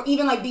 or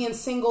even like being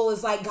single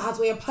is like God's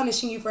way of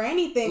punishing you for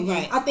anything.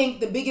 I think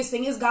the biggest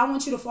thing is God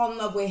wants you to fall in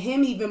love with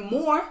Him even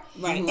more,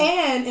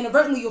 and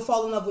inadvertently you'll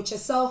fall in love with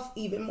yourself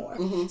even more.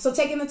 So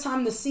taking the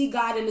time to see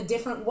God in a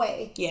different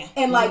way,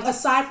 and like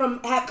aside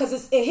from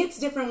because it hits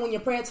different when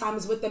your prayer time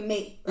is with a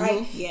mate,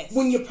 right? Yes.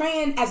 When you're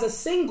praying as a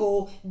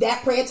single,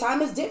 that prayer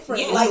time is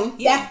different.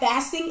 That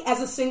fasting as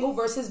a single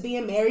versus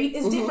being married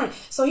is different.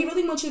 So He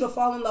really wants you to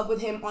fall in love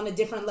with Him on a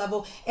different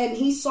level, and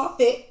He saw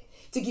fit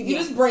to give you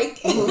this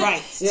break,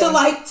 to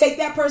like take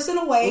that person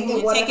away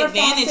and whatever take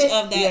advantage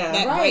of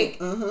that break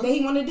that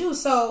He want to do.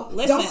 So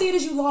don't see it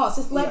as you lost.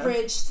 It's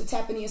leverage to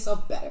tap into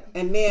yourself better.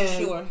 And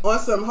then on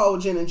some whole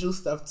gin and juice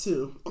stuff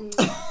too,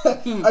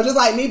 or just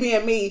like me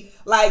being me,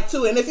 like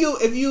too. And if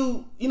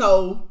you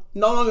no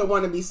longer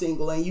want to be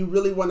single and you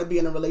really want to be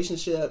in a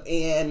relationship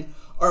and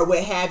or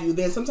what have you,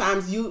 then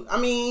sometimes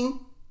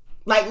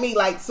like me,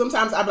 like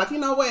sometimes I'm like, you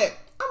know what?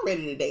 I'm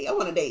ready to date. I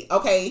want to date.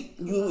 Okay,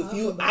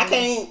 I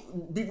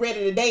can't be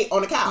ready to date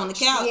on the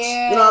couch.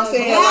 Yeah. You know what I'm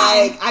saying?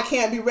 Like I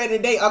can't be ready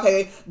to date.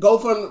 Okay, go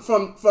from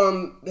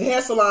the hair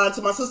salon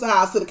to my sister's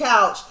house to the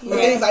couch and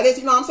things like this.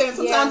 You know what I'm saying?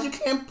 Sometimes you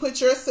can put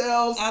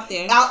yourselves out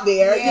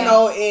there.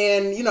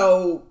 And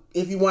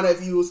if you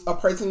a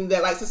person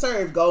that likes to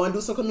serve, go and do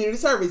some community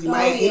service. You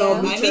might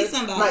meet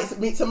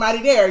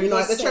somebody there,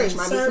 at the church.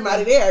 Might meet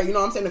somebody there. You know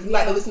what I'm saying? If you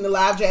like to listen to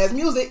live jazz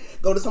music,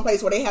 go to some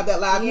place where they have that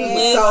live music.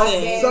 So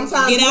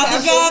sometimes get out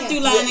the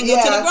drive-through line and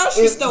go to the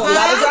grocery store. Get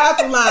out the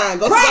drive-through line,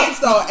 go to the grocery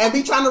store, and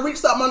be trying to reach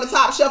something on the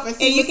top shelf and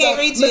see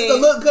Mr.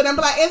 Look Good and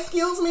be like,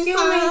 excuse me,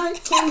 son,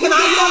 can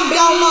I use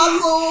your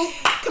muscles?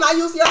 Can I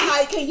use your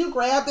height? Can you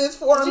grab this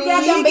for me?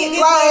 Right?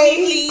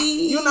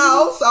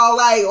 So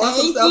like or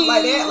some stuff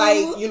like that,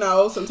 like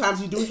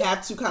sometimes you do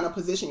have to kind of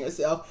position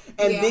yourself,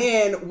 and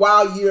then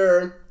while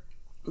you're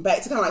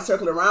back to kind of like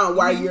circle around,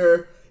 while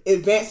you're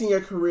advancing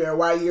your career,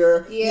 while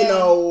you're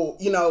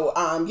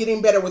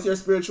getting better with your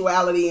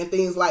spirituality and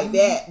things like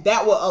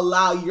that will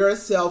allow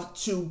yourself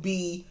to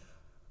be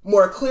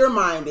more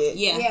clear-minded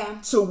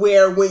to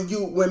where when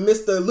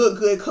Mr. Look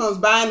Good comes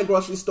by in the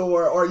grocery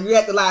store or you're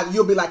at the live,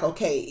 you'll be like,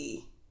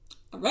 okay,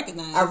 I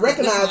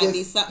recognize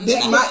this.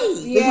 This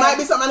might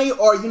be something I need,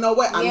 or you know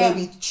what? I may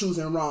be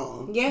choosing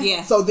wrong.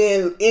 Yeah. So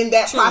then, in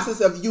that process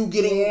of you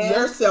getting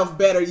yourself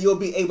better, you'll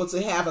be able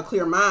to have a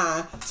clear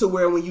mind to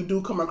where when you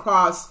do come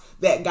across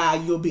that guy,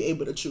 you'll be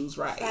able to choose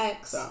right.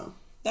 Facts. So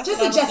that's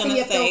just adjusting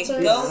your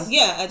filters.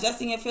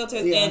 Adjusting your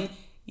filters, and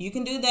you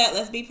can do that.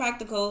 Let's be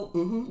practical.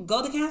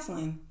 Go to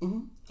counseling.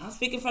 I'm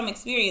speaking from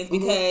experience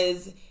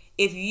because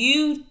if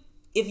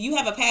you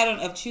have a pattern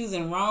of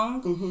choosing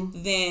wrong,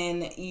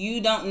 then you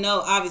don't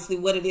know obviously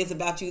what it is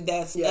about you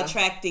that's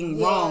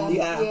attracting wrong.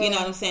 Yeah. You know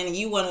what I'm saying? And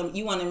you want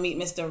to meet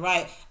Mr.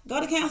 Right. Go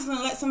to counseling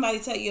and let somebody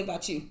tell you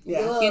about you.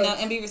 Yeah.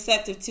 And be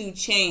receptive to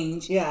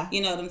change. Yeah.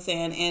 You know what I'm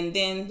saying? And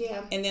then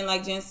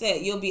like Jen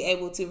said, you'll be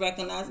able to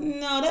recognize,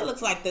 no, that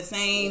looks like the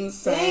same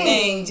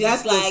thing,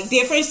 just that's like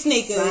different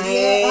sneakers.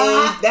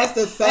 That's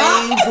the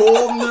same.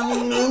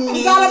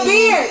 He got a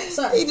beard.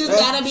 He just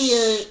got a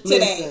beard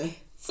today.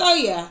 So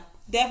yeah.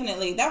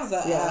 Definitely, that was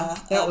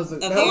a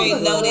very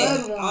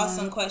loaded,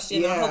 awesome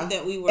question. I hope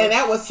that we were, and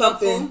that was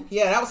something. Helpful.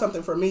 Yeah, that was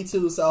something for me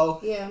too. So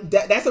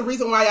that's the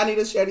reason why I need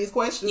to share these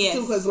questions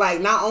too, because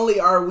like not only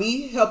are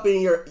we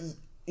helping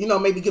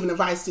maybe giving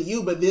advice to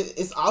you, but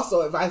it's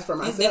also advice for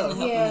myself,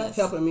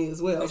 helping me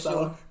as well.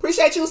 So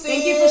appreciate you, sis.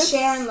 Thank you for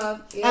sharing,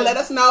 love, and let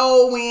us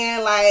know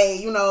when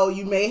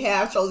you may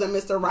have chosen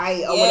Mr.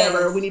 Right or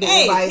whatever. We need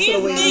advice to the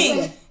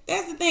women.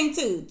 That's the thing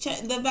too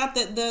about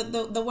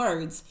the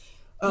words.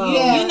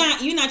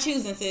 You're not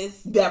choosing,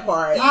 sis. That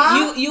part.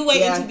 You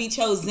waiting to be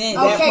chosen.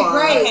 Okay,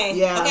 great. Okay,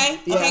 yeah. Okay,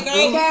 great.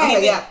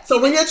 Okay, yeah. So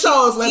when you're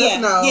chosen, let us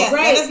know. Yeah,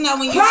 let us know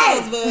when you're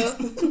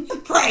chosen.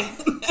 Pray.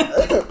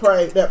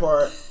 Pray. That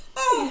part.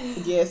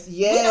 Yes.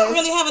 We don't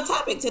really have a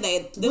topic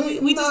today.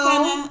 We're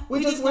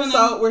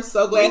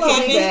so glad to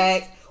be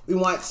back. We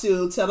want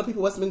to tell the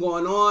people what's been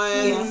going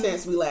on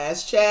since we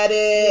last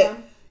chatted.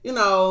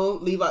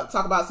 Yeah.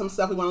 Talk about some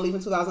stuff we want to leave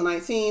in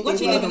 2019. What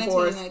you leaving in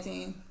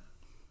 2019?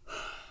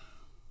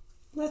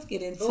 Let's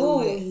get into it.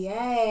 Oh,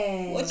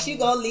 yeah. What you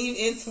gonna leave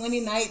in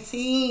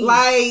 2019?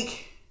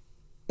 Like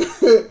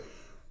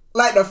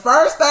the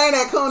first thing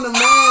that come to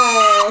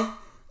mind,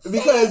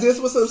 because this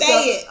was some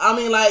stuff. I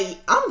mean, like,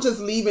 I'm just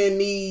leaving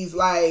these,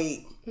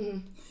 like,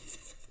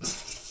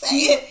 Say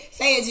it,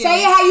 Jenny.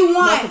 Say it how you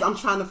want. Because I'm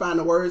trying to find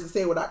the words to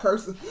say it without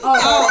cursing. Okay.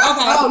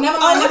 Oh, never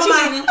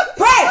mind.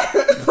 Pray.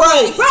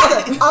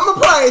 Okay, I'ma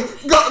pray.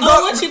 Go.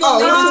 What you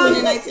gonna do in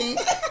 2019?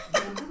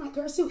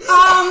 Okay, so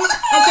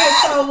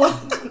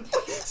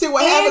see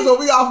what happens when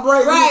we off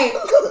break. Right.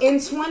 In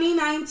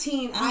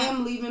 2019, I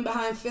am leaving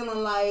behind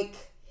feeling like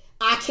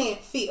I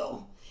can't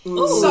feel.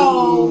 Ooh.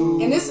 So,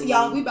 and this,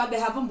 y'all, we about to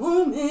have a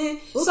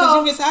moment. So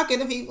you've been talking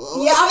to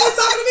people. Yeah, I've been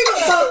talking to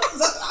people.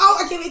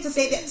 I can't wait to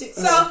say that too.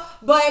 So,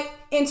 but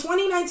in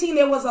 2019,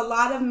 there was a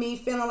lot of me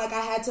feeling like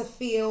I had to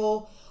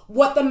feel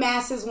what the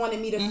masses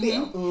wanted me to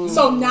feel. Mm-hmm.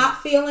 So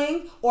not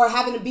feeling or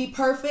having to be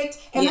perfect.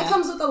 And that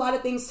comes with a lot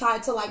of things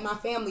tied to like my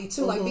family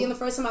too. Like being the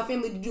first in my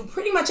family to do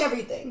pretty much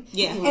everything.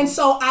 Yeah. And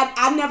so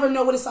I never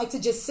know what it's like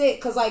to just sit.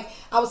 Cause like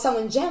I was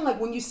telling Jen,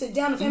 like when you sit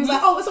down, the family's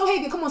like, oh, it's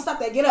okay. Come on, stop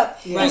that. Get up.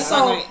 Right, and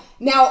so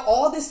now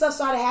all this stuff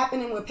started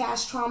happening when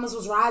past traumas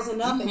was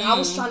rising up and I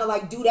was trying to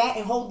like do that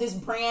and hold this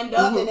brand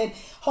up and then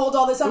hold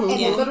all this up. And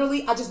then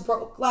literally I just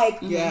broke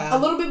like a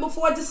little bit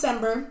before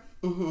December.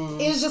 Mm-hmm.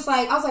 It was just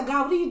like I was like,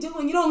 God, what are you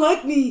doing? You don't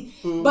like me,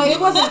 but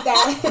it wasn't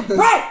that.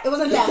 Right? It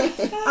wasn't that.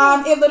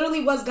 It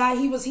literally was God.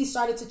 He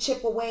started to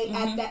chip away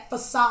at that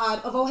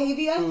facade of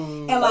Ohavia,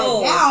 and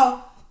like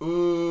now, you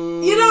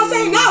know what I'm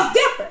saying? Now it's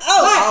different.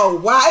 Wow!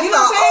 You know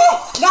what I'm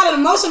saying? Got an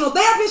emotional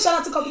therapist. Shout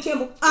out to Kobe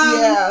Campbell.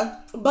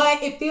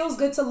 But it feels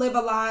good to live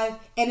alive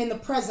and in the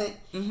present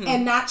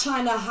and not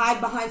trying to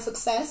hide behind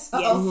success.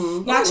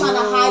 Not trying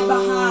to hide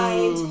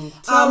behind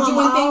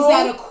doing things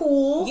that are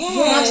cool.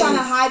 Not trying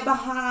to hide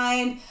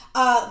behind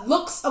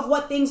looks of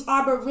what things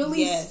are, but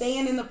really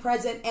staying in the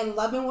present and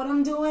loving what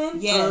I'm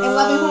doing. And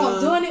loving who I'm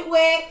doing it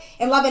with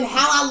and loving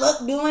how I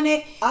look doing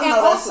it. And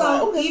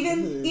also,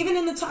 even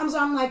in the times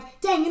where I'm like,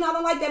 dang, I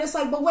don't like that. It's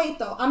like, but wait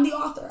though, I'm the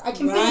author. I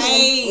can finish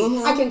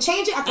it. I can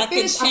change it. I can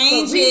finish. I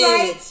can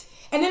rewrite it.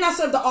 And then I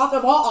serve the author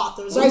of all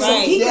authors, right?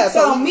 So he can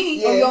tell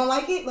me, oh, you don't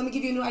like it? Let me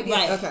give you a new idea.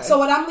 Right. Okay. So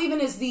what I'm leaving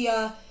is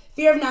the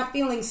fear of not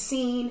feeling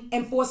seen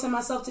and forcing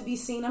myself to be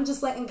seen. I'm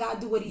just letting God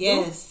do what He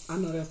does. I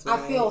know that's right.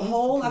 I feel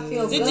whole. I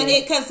feel good.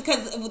 Because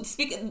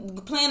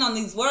playing on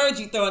these words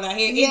you throwing out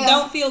here, it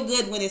don't feel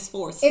good when it's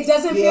forced. It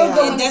doesn't feel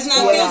good. It does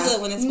not feel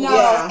good when it's forced.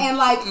 No, and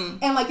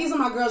like these are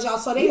my girls, y'all,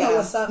 so they know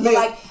what's up. But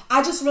like,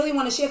 I just really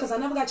want to share because I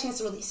never got a chance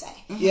to really say.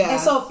 Yeah.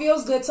 And so it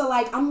feels good to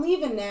like I'm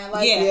leaving there.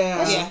 Like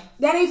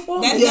that ain't for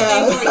me.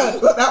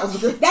 That was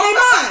good. That ain't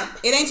mine.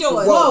 It ain't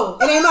yours. Whoa,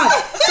 it ain't mine.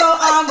 So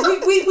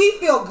we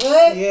feel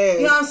good. Yeah.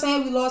 You know what I'm saying?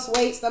 We lost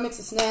weight, stomachs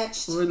are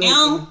snatched.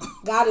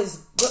 God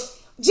is good.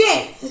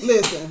 Jen,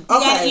 listen.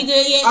 Okay, you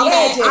good yet?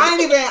 Okay, yeah, I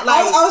ain't even like.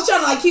 I was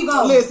trying to like keep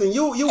going. Listen,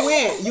 you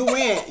went,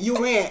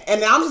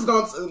 and now I'm just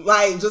going to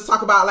like just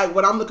talk about like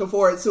what I'm looking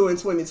forward to in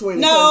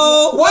 2020.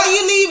 No, what are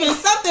you leaving?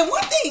 Something,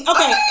 one thing.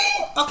 Okay.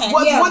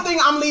 What's one thing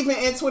I'm leaving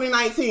in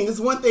 2019? Just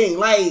one thing,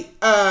 like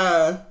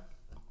I'm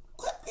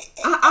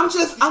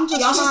just. Y'all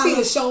should see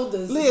the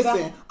shoulders.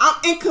 Listen, I'm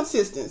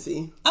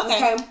inconsistency.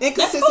 Okay.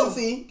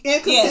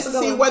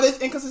 Inconsistency. Whether it's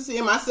inconsistency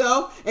in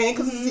myself and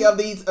inconsistency of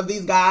these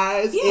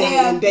guys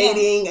and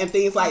dating and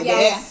things like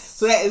that.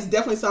 So that is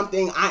definitely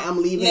something I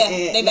am leaving.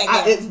 And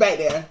it's back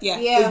there.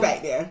 It's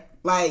back there.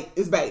 Like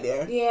it's back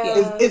there.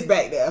 It's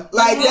back there.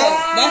 Like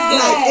that's good.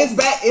 Like it's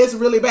back. It's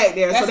really back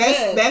there. So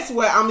that's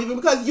where I'm leaving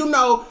because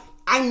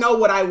I know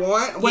what I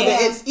want, whether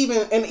it's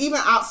even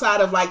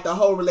outside of like the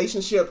whole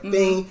relationship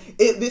thing,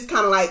 this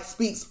kind of like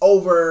speaks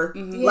over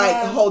like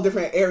whole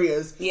different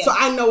areas. So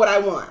I know what I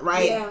want,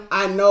 right? Yeah.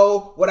 I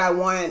know what I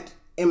want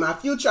in my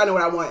future. I know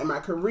what I want in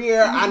my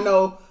career. I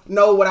know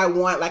what I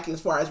want like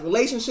as far as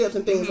relationships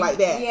and things like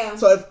that. Yeah.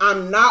 So if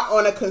I'm not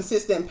on a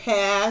consistent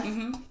path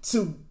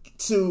to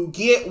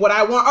get what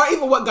I want or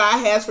even what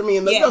God has for me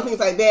and things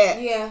like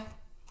that.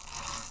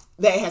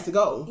 That has to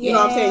go. You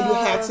know what I'm saying? You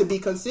have to be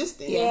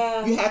consistent.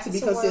 Yeah. You have to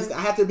be consistent.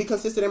 I have to be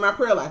consistent in my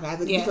prayer life. I have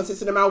to be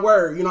consistent in my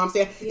word. You know what I'm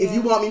saying? Yeah. If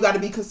you want me, you got to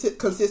be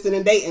consistent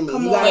in dating me.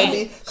 You got to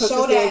be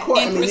consistent in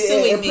courting me.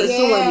 And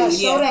pursuing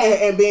me.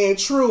 And being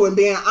true and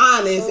being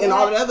honest and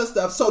all the other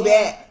stuff. So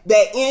that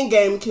end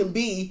game can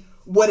be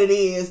what it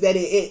is that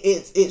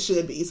it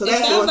should be. So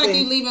that sounds like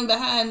you leaving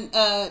behind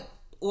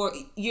or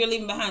you're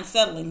leaving behind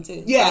settling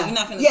too. Yeah. Like you're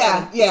not finna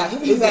settle. Yeah,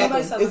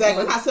 exactly.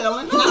 Not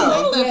settling. No.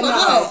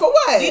 For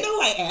what? Do you know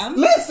who I am?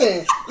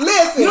 Listen.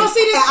 You don't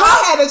see this?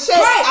 I had a check.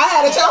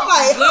 I'm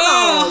like, hold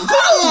on. Do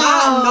you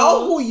not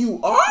know who you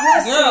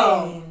are?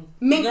 Girl.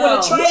 Mink with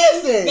a train.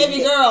 Listen.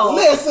 Baby girl.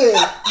 Listen.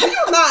 Do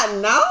you not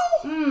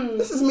know?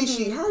 This is me,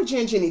 she, her,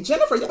 Jen, Jenny.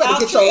 Jennifer, you better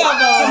get your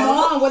life. Come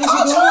on. What is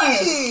you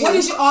doing? What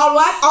is you all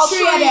what? All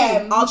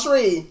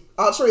tree.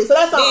 So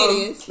that's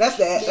all. That's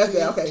that.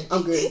 Okay,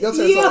 I'm good. Your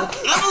turn. I'm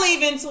gonna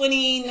leave in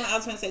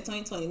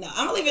 2020. No,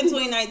 I'm gonna leave in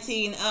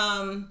 2019.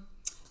 I'm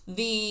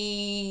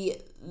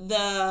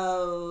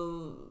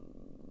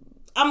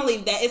gonna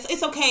leave that.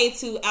 It's okay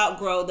to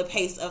outgrow the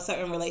pace of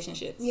certain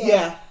relationships.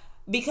 Yeah.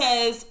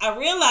 Because I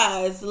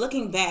realized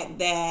looking back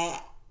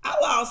that I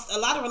lost a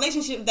lot of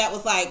relationships that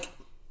was like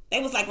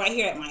right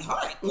here at my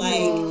heart.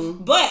 Like,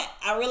 but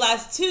I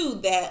realized too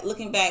that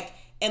looking back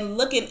and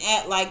looking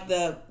at like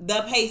the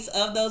pace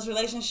of those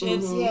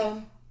relationships,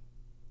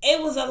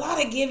 it was a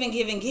lot of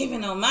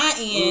giving on my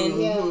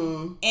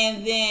end,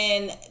 and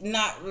then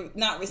not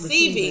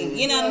receiving.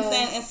 You know what I'm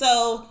saying? And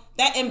so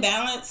that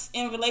imbalance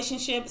in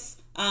relationships,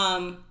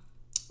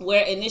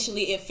 where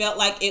initially it felt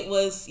like it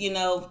was,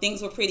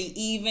 things were pretty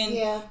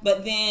even,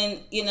 but then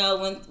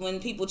when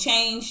people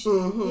change,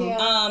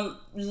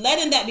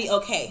 letting that be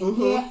okay,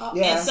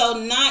 and so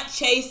not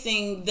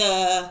chasing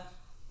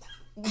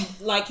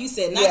like you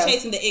said, not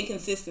chasing the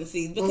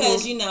inconsistencies,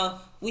 because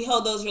we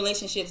hold those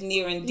relationships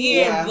near and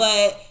dear,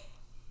 but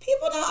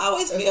people don't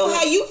always feel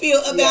how you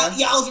feel about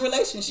y'all's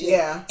relationship.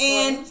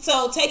 And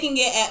so taking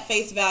it at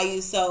face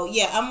value. So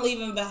I'm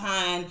leaving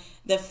behind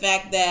the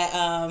fact that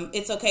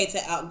it's okay to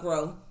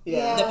outgrow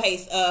the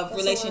pace of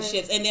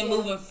relationships, and then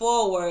moving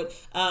forward,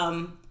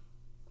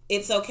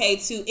 it's okay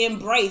to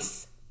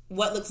embrace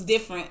what looks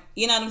different.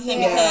 You know what I'm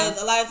saying?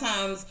 Because a lot of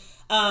times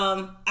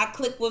I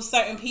click with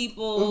certain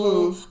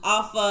people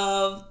off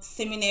of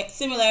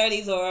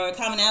similarities or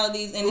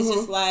commonalities, and it's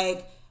just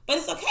like, but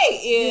it's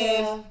okay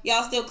if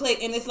y'all still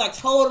click and it's like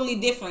totally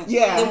different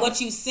than what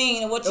you've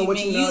seen and what you've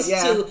been used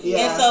to.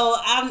 And so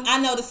I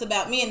noticed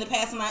about me in the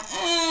past, I'm like,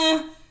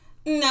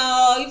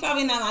 no, you're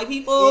probably not my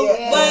people.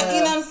 But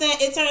you know what I'm saying?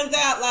 It turns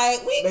out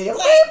like we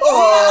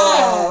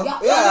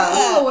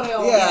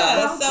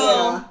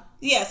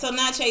So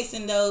not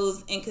chasing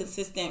those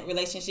inconsistent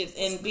relationships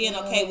and being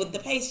okay with the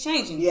pace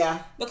changing.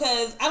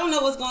 Because I don't know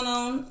what's going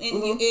on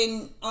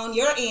on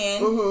your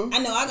end. I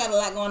know I got a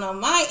lot going on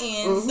my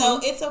end.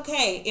 So it's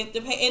okay if the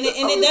and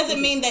it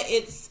doesn't mean that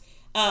it's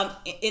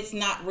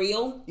not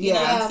real. You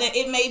know what I'm saying?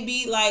 It may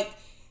be like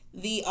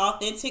the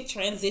authentic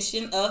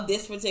transition of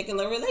this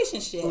particular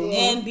relationship,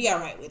 and be all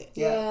right with it.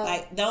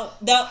 Like don't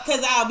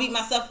because I'll beat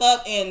myself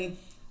up and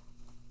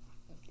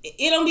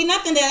it don't be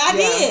nothing that I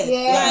did.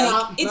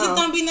 It just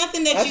don't be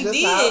nothing that you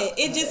did.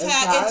 It's just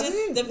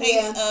the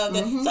pace of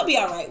the. So be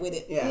all right with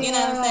it. You know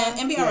what I'm saying?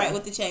 And be all right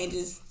with the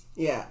changes.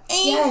 And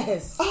what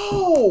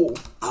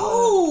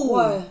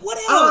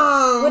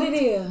else? What it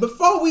is?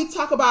 Before we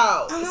talk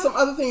about some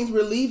other things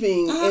we're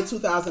leaving in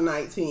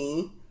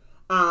 2019,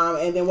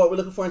 and then what we're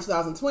looking for in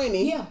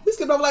 2020, we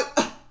skipped over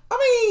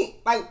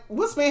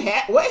what's been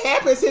what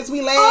happened since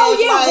we last?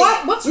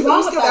 What's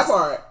wrong with that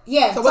part?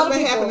 So what's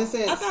been happening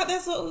since? I thought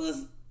that's what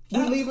was. We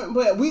leaving,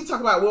 but we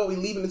talk about what we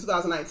leaving in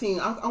 2019.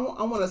 I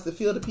want us to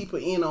fill the people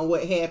in on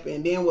what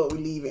happened, then what we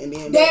leaving, and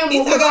then then we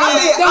can go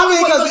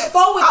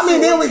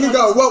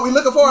what we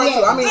looking forward to.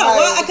 I mean,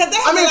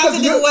 because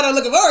to do what I'm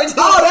looking forward to.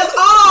 Oh, that's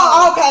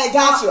okay.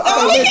 Got you.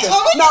 Okay, listen.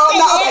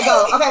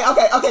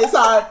 Okay.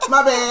 Sorry,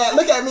 my bad.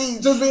 Look at me,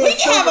 just being. We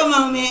can have a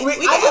moment. We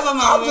can have a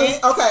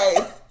moment.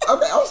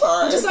 Okay, I'm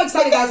sorry. I'm just so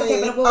excited, guys.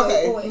 Okay,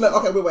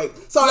 wait.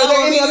 So, are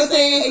there any other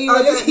things?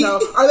 Are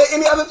there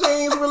any other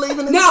things we're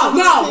leaving? No.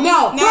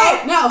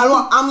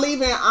 I'm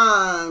leaving.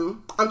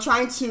 I'm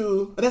trying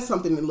to. That's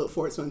something to look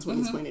forward to in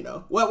 2020,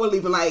 though. What we're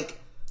leaving, like,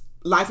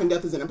 life and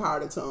death is in the power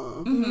of the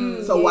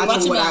tongue. So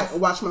watch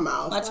my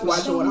mouth.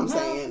 Watching what I'm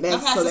saying. My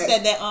pastor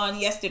said that on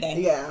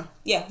yesterday.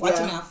 Watch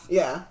your mouth.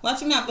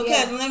 Watch your mouth,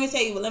 because let me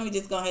tell you. Let me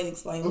just go ahead and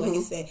explain what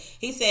he said.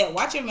 He said,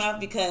 watch your mouth,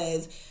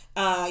 because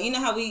you know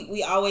how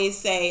we always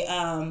say,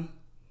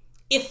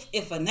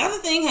 if another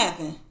thing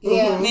happened,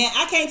 man,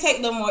 I can't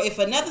take no more. If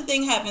another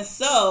thing happens,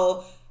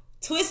 so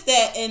twist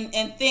that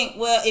and think,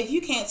 well, if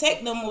you can't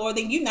take no more,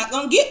 then you're not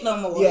gonna get no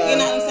more. You know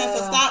what I'm saying?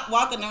 So stop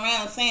walking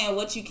around saying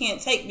what you can't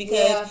take,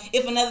 because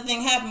if another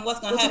thing happened, what's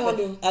gonna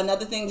happen?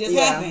 Another thing just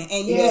happened,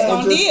 and you just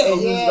gonna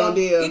deal.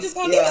 You just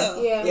gonna deal.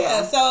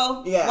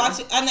 So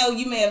watch it. I know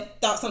you may have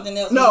thought something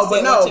else. That's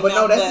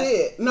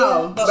it.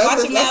 But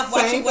watch your mouth,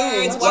 watch your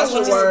words, watch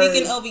what you're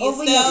speaking over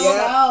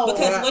yourself.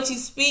 Because what you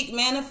speak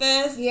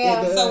manifests.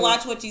 So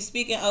watch what you're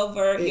speaking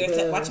over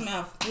yourself. Watch your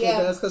mouth. It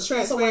does, because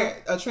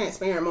a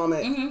transparent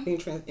moment. Being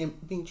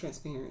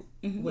transparent.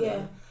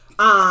 Whatever.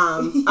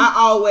 I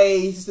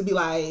always used to be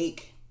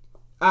like,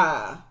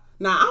 I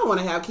don't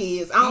want to have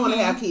kids. I don't want to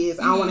have kids.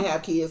 I don't want to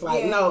have kids.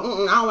 Like, no,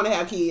 I don't want to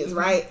have kids,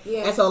 right?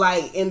 And so,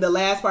 like, in the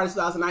last part of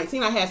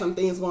 2019, I had some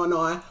things going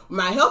on with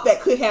my health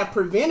that could have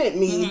prevented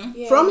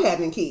me from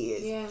having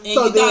kids. And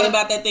so you thought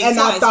about that thing twice,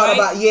 I thought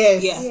about,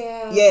 yes.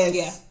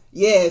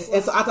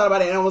 And so I thought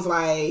about it, and I was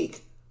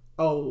like,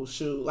 oh,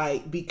 shoot,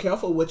 like, be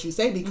careful what you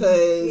say,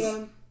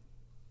 because...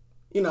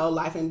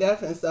 life and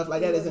death and stuff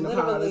like that is in the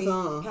power of the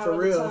tongue. For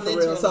real.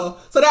 So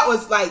that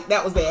was that,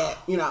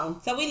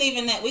 So we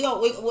leaving that. We're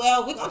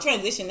gonna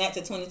transition that to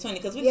 2020,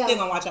 because we're still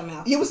gonna watch our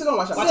mouth. We're still gonna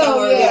watch our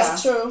words. Yeah,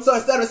 true. So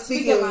instead of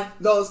speaking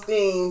those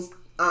things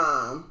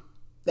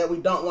that we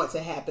don't want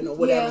to happen or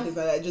whatever, things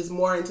like that, just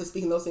more into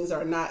speaking those things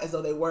that are not as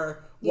though they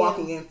were,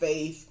 walking in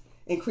faith,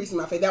 increasing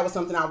my faith. That was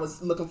something I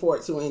was looking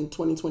forward to in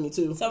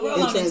 2022. So we're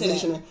on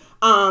into that.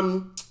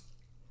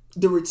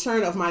 The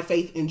return of my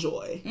faith and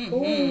joy.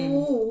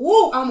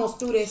 Ooh, I almost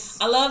threw this.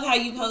 I love how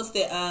you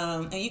posted,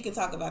 and you can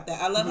talk about that.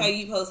 I love how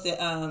you posted,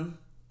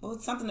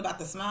 something about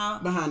the smile?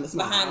 Behind the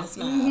smile.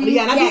 Mm-hmm.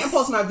 Yeah, and I didn't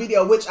post my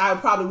video, which I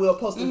probably will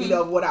post a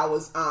video of what I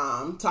was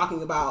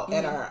talking about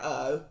at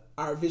our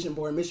our vision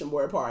board, mission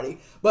board party.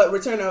 But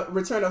return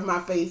of my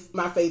faith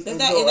and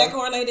joy. Is that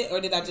correlated, or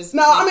did I just?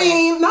 No, I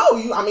mean,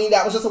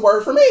 that was just a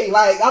word for me.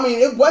 Like, I mean,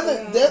 it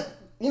wasn't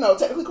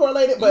technically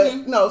correlated,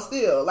 but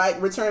still,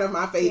 like, return of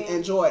my faith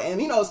and joy.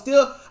 And,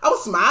 still, I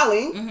was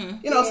smiling,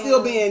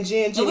 still being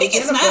Jen and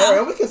Jennifer,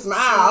 and we can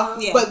smile.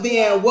 Yeah. But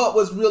then what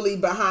was really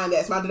behind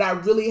that smile? Did I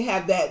really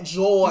have that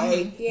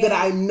joy that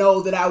I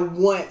know that I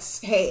once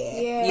had?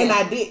 Yeah. And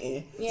I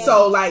didn't. Yeah.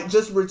 So, like,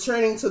 just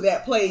returning to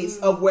that place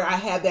of where I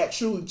had that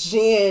true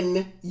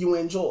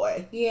genuine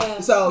joy. Yeah.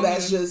 So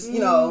that's just,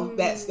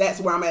 that's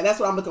where I'm at. That's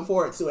what I'm looking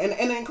forward to. And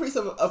the increase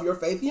of your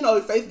faith.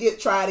 Faith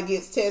gets tried, it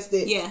gets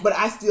tested. Yeah. But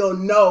I still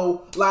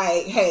know,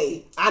 like,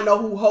 hey, I know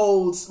who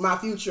holds my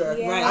future.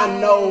 Yes. I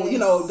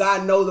know,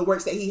 God knows the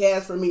works that he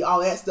has for me, all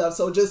that stuff.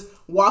 So just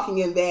walking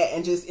in that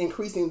and just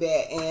increasing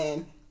that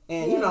and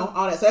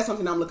all that. So that's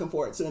something I'm looking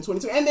forward to in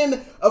 2022. And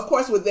then, of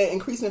course, with that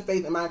increasing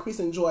faith and my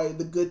increasing joy,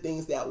 the good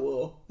things that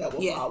will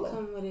follow.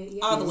 Come with it.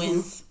 Yes. All the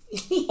wins.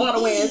 All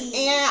the wins.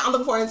 And I'm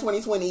looking forward in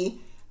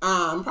 2020,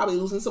 probably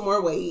losing some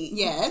more weight.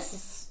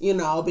 Yes.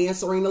 Being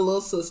Serena's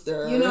little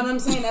sister. You know what I'm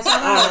saying? That's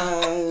what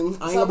I ain't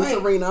gonna be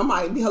Serena. I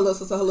might be her little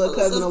sister, her little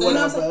cousin, or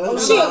whatever. Oh,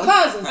 she a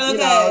cousin.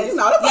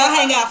 Y'all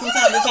hang out from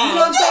time to time. You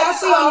know what I'm saying? I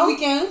see you on the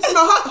weekends.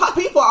 How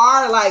people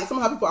are, like, some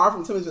of how people are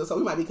from Timothyville, so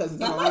we might be cousins.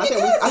 I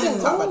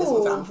didn't talk about this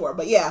one time before,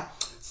 but yeah.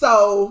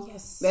 So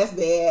that's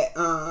that.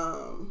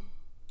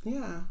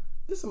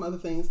 There's some other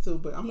things too,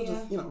 but I'm gonna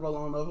just roll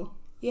on over.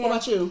 Yeah. What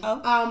about you?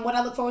 What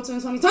I look forward to in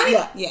 2020?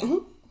 Yeah.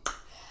 Mm-hmm.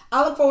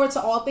 I look forward to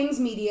all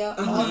things media,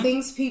 all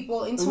things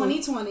people in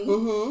 2020.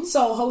 Mm-hmm.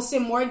 So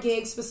hosting more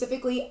gigs,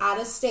 specifically out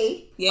of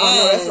state. Yes. Oh,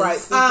 no, that's right.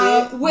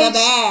 Which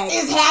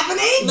is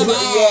happening.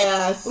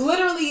 Yes.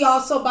 Literally,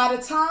 y'all. So by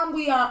the time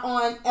we are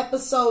on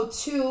episode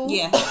 2,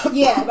 by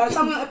the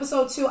time we're on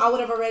episode 2, I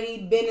would have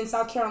already been in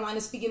South Carolina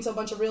speaking to a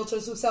bunch of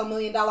realtors who sell $1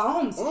 million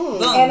homes.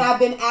 And I've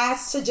been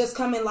asked to just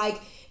come and, like,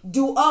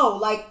 pump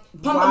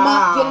them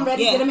up, get them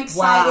ready, get them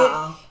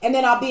excited. And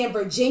then I'll be in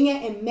Virginia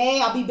in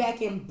May. I'll be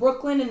back in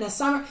Brooklyn in the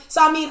summer.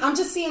 So, I mean, I'm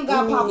just seeing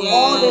God pop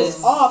all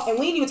this off. And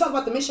we didn't even talk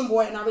about the mission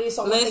board, and I already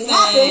saw nothing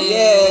happen.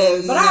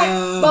 Yes.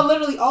 But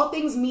literally, all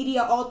things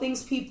media, all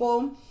things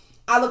people.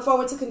 I look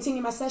forward to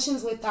continue my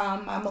sessions with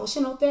my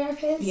emotional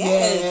therapist.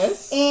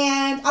 Yes.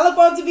 And I look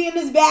forward to being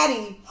this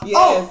baddie.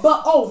 Yes.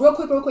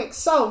 Real quick.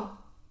 So,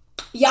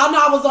 y'all know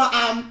I was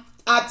on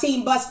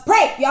Team Bus.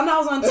 Y'all know I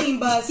was on Team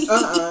Bus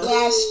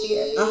last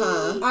year.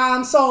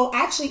 So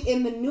actually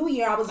in the new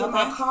year, I was in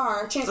my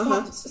car.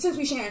 Since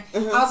we sharing,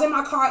 I was in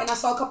my car and I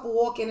saw a couple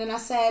walking, and I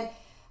said,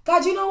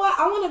 God, you know what?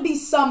 I want to be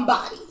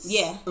somebody's.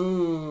 Yeah.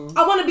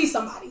 I want to be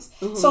somebody's.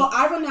 So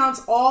I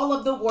renounce all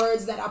of the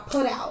words that I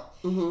put out.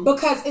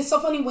 Because it's so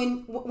funny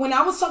when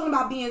I was talking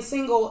about being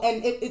single,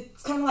 and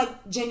it's kind of like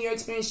Jen, your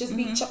experience, just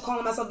be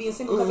calling myself being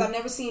single, because I've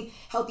never seen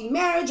healthy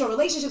marriage or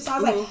relationships. So I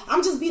was like,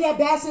 I'm just be that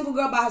bad single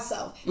girl by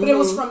herself. But it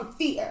was from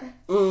fear.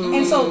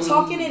 And so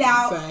talking it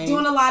out,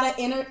 doing a lot of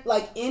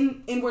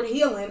inward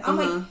healing. I'm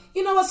like,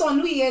 you know what? So on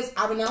New Year's,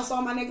 I renounced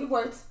all my negative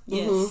words.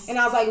 Yes. And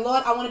I was like,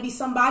 Lord, I want to be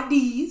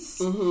somebody's.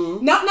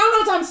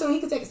 No time soon. He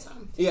could take his time.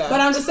 Yeah.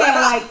 But I'm just saying,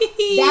 like,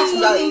 that's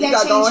one thing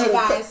that changed you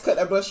guys. Cut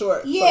that bus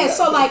short. Yeah,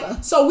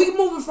 so we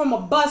moving from a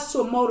bus to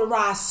a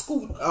motorized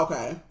scooter.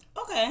 Okay.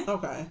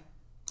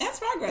 That's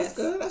progress.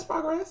 That's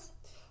progress.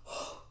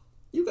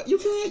 You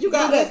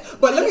got this.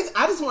 But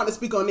I just want to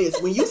speak on this.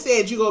 When you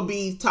said you're going to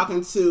be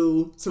talking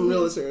to some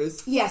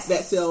realtors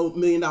that sell $1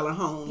 million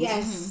homes.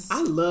 Yes.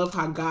 I love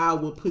how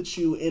God will put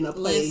you in a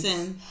place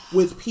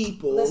with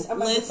people.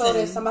 I'm about to throw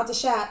this. I'm about to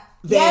shout.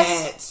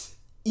 That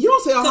you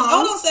don't sell homes.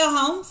 I don't sell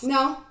homes.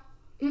 No.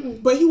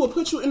 But he will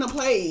put you in a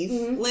place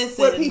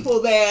where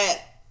people that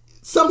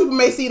some people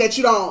may see that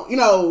you don't,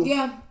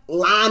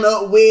 line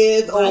up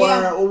with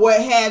or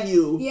what have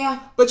you. Yeah.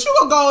 But you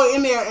will go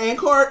in there and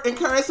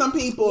encourage some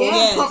people,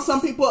 pump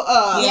some people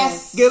up,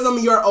 give them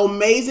your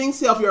amazing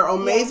self, your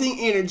amazing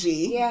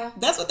energy. Yeah.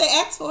 That's what they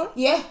asked for.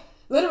 Yeah.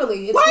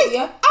 Literally. I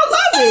love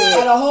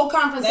it. At a whole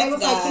conference, they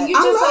was like, can you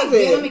just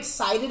get them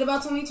excited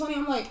about 2020?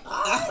 I'm like,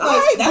 that's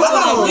what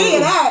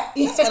I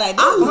do. That's what I do.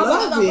 I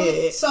love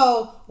it.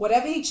 So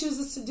whatever he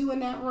chooses to do in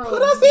that room.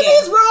 Put us in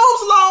his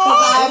rooms, Lord.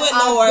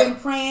 I've been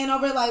praying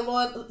over it, like,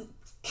 Lord,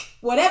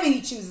 whatever he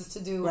chooses to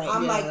do.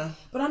 I'm like,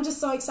 but I'm just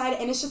so excited.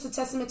 And it's just a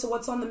testament to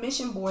what's on the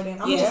mission board. And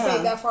I'm going to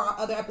save that for our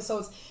other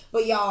episodes.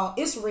 But y'all,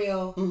 it's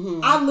real.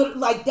 I literally,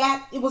 like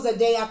that, it was a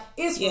day after.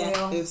 It's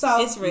real.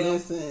 It's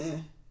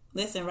real.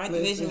 Listen, write the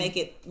vision, make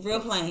it real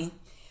plain.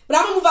 But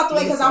I'm going to move out the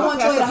way because I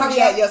want Toy to hurry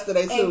up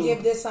yesterday too. And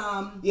give this,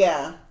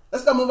 Yeah.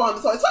 Let's go move on.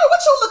 So, what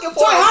you looking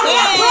for? What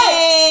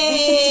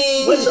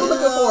you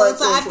looking for?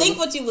 So, I think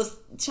what you was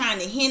trying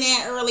to hint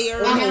at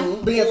earlier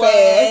being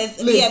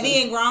fast.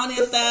 Being grown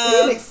and stuff.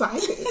 Being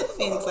excited.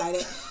 Being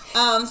excited.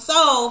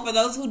 So for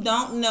those who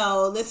don't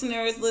know,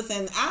 listeners,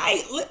 listen.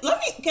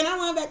 Can I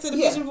wind back to the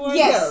vision board?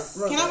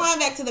 Yes. Can I wind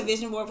back to the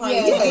vision board party?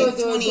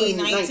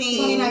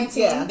 2019.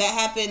 That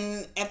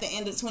happened at the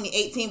end of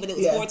 2018, but it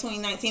was for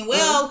 2019.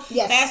 Well,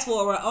 fast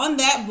forward on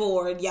that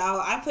board,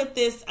 y'all. I put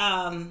this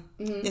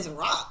this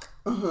rock.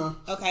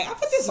 Okay, I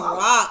put this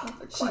rock.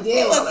 She did.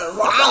 It was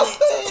solid.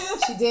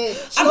 She did.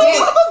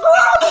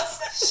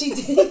 She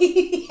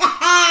did.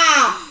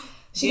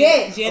 She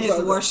did. Jen is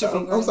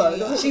worshiping. I'm sorry.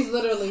 Go ahead. She's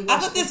literally. I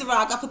put this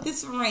rock. I put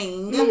this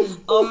ring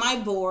on my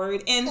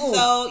board, and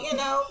so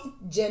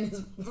Jen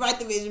is write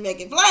the vision, make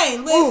it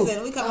plain.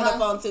 Listen, we coming up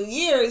on 2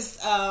 years.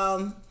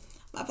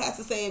 My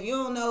pastor say if you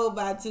don't know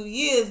by 2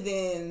 years,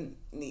 then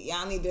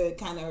y'all need to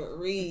kind of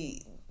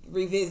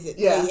revisit.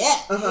 Yeah.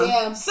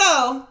 Yeah.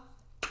 So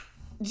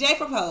Jay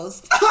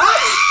proposed.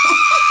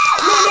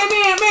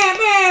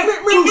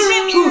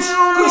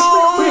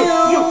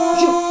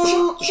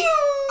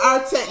 Our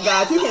tech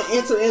guys, you can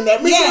enter in that.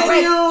 Yeah,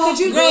 could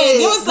you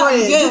give us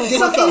something good? Give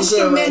us something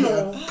good right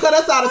now. Cut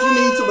us out if you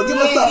need to, but give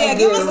us something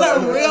good. Give us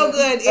something real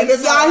good. And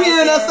if y'all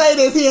hearing us say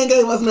this, he ain't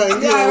gave us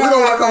nothing good. We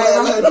don't work on that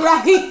later.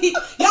 Right.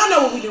 Y'all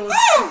know what we doing.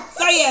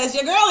 So yes,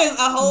 your girl is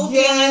a whole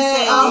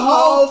fiance. A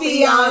whole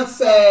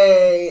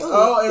fiance.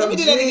 Oh, let me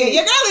do that again.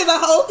 Your girl is a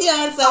whole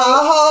fiance. A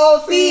whole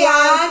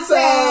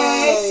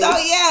fiance. So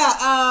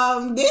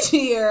yeah, this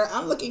year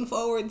I'm looking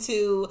forward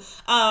to.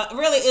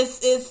 Really,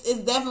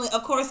 it's definitely,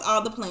 of course,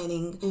 all the planning.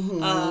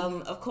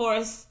 Of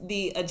course,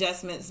 the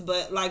adjustments,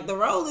 but like the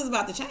role is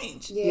about to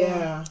change.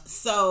 Yeah.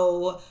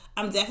 So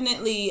I'm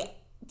definitely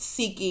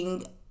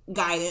seeking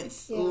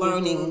guidance,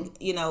 learning,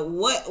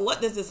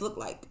 what does this look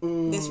like,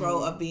 this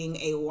role of being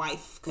a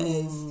wife, because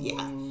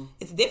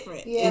it's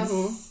different.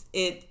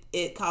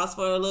 It calls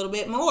for a little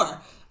bit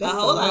more, that's a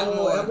whole lot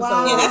more.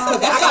 Wow. Yeah,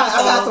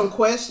 I got some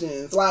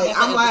questions. Like,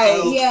 I'm like,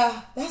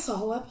 that's a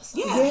whole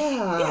episode.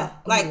 Yeah.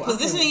 Like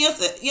positioning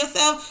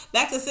yourself,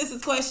 back to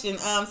Sis's question.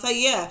 So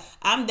yeah,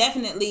 I'm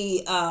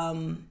definitely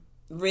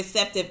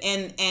receptive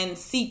and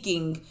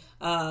seeking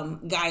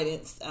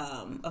guidance,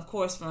 of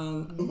course,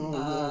 from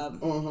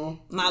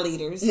my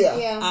leaders.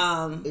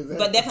 Exactly.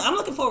 But definitely, I'm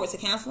looking forward to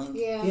counseling.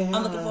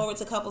 I'm looking forward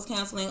to couples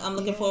counseling. I'm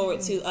looking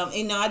forward to,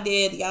 I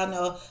did, y'all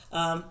know,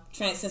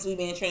 since we've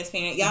been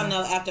transparent, y'all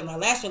know after my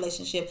last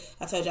relationship,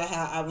 I told y'all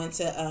how I went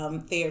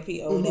to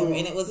therapy or whatever,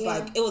 and it was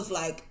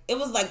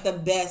like the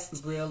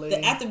best. Really? The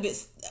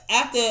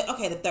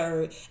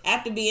third,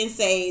 after being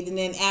saved, and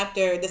then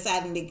after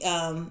deciding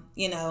to,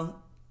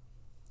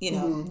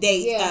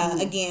 date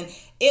again.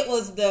 It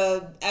was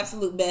the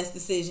absolute best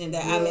decision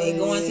that I made,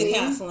 going to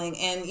counseling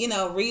and,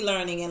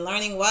 relearning and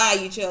learning why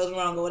you chose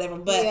wrong or whatever.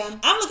 But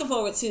I'm looking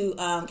forward to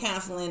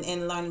counseling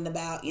and learning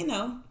about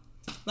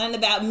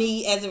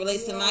me as it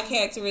relates to my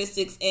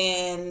characteristics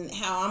and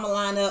how I'm going to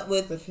line up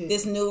with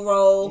this new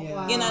role.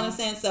 Yeah. You know what I'm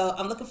saying? So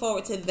I'm looking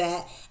forward to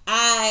that.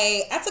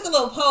 I took a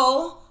little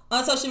poll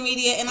on social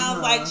media and I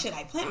was like, should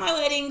I plan my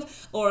wedding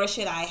or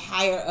should I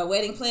hire a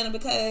wedding planner?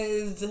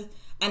 Because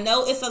I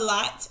know it's a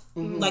lot.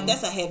 Like,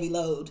 that's a heavy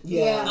load.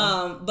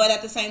 Yeah. But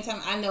at the same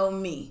time, I know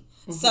me.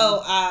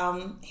 So,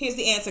 here's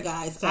the answer,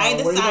 guys. So I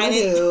what are you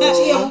decided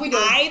gonna do?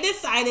 I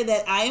decided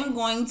that I am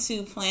going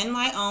to plan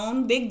my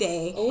own big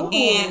day. Ooh.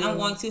 And I'm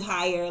going to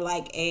hire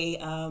like a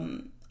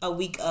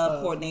week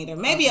of coordinator,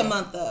 maybe a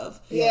month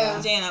of.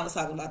 Yeah. Jay and I was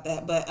talking about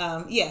that. But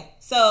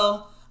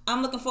so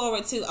I'm looking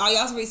forward to all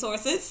y'all's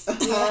resources. So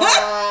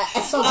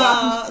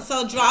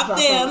drop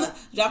them.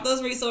 Drop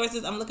those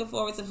resources. I'm looking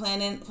forward to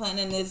planning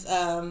this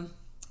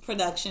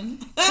production.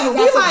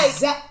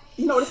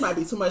 This might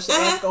be too much to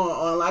ask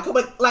on like,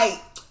 but like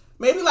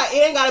maybe like it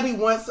ain't gotta be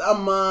once a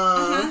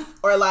month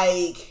or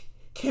like,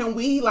 can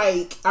we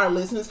like our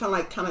listeners kind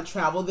of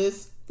travel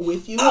this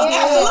with you? Oh,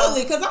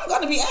 absolutely, because I'm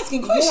going to be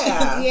asking questions.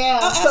 Yeah.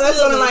 Oh, so that's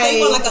gonna they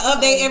want like an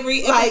update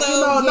every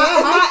episode.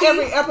 Like, not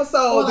every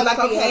episode, but like,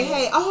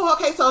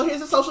 okay, so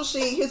here's a social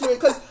sheet. Here's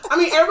because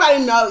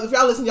everybody knows. If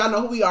y'all listen, y'all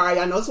know who we are.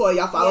 Y'all know Toya.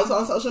 Y'all follow us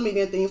on social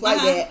media and things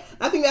like that.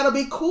 I think that'll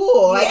be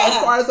cool. Like as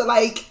far as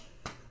like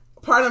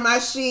part of my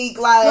chic,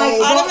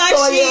 like part of my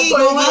chic,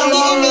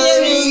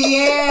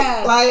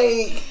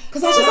 like.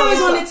 Because I just always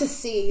wanted to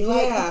see,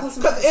 because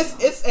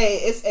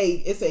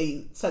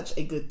it's such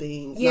a good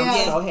thing. And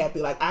I'm so happy.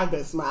 Like I've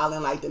been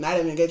smiling like the night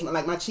of engagement,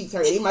 like my cheeks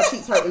hurt. Even my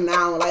cheeks hurting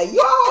now. Like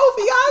yo,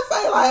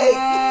 fiance, like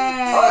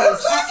I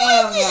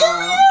am.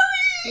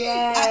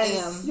 Yes. I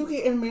am. You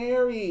getting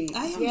married.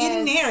 I am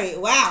getting married.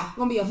 Wow.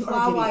 Gonna be a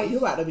fly wife. You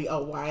about to be a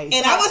wife.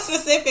 And I was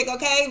specific,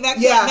 okay? Back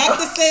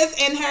to Sis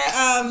and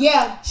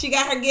her she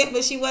got her gift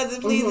but she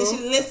wasn't pleased and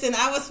she listened.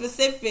 I was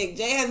specific.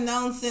 Jay has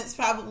known since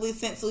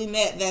we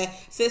met that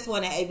Sis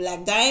wanted a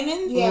black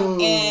diamond. Yeah.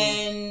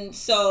 And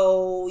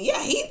so he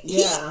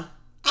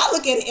I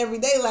look at it every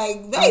day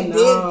like they did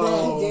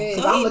that.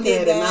 So I'm looking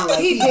at it now like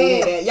he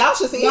did that. Y'all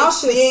should see. Y'all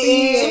should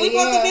see. Should we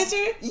post a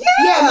picture?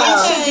 Yeah, we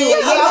should do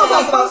it.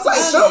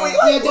 Show me.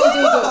 Do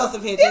post a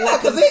picture. Yeah,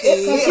 because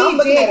I'm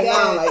looking at it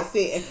now like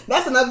sitting.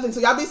 That's another thing.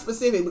 So y'all be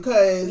specific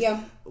because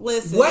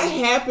Listen. What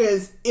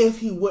happens if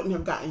he wouldn't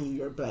have gotten you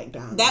your black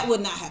diamond? That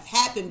would not have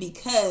happened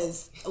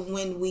because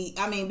when be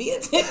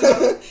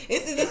intentional.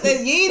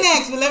 It's you ain't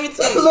asked, but let me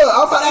tell you. Look,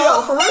 I'm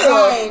for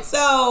real.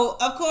 So,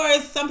 of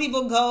course, some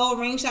people go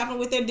ring shopping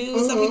with their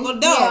dudes. Some people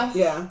don't.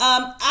 Yeah.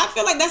 I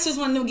feel like that's just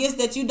one of them gifts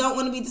that you don't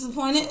want to be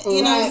disappointed.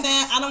 You know what I'm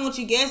saying? I don't want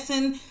you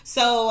guessing.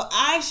 So,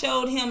 I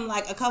showed him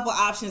like a couple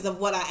options of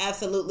what I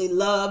absolutely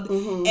loved,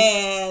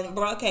 and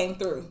bro came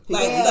through.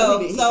 Like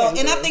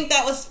and I think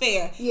that was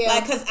fair. Yeah.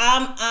 Like, cause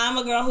I'm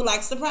a girl who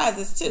likes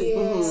surprises too.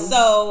 Yeah.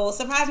 So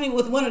surprise me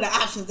with one of the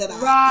options that I,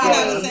 you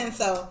know what I'm saying?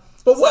 So,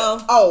 but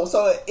what?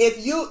 So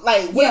if you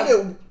like, what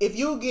if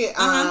you get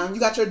you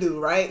got your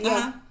dude, right?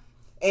 Yeah.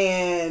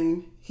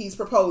 And he's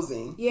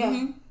proposing. Yeah.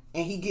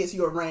 And he gets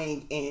you a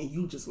ring, and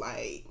you just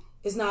like,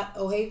 it's not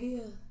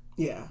Ohavia.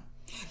 Yeah.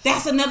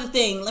 That's another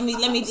thing. Let me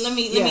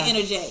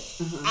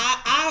interject.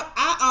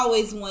 I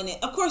always wanted,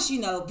 of course, you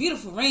know,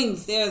 beautiful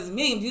rings. There's a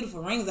million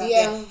beautiful rings out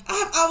there.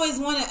 I've always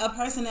wanted a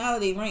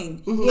personality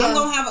ring. I'm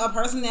gonna have a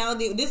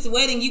personality. This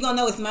wedding, you gonna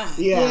know it's mine.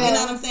 You know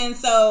what I'm saying?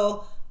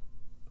 So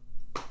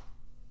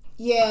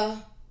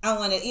I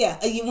want it. Yeah,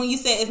 when you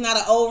say it's not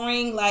an old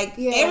ring, like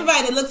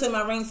everybody that looks at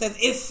my ring says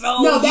it's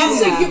so. No,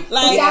 that's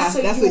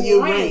a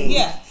you ring.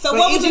 Yeah. So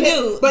what would you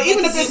do? But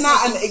even if it's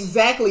not an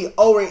exactly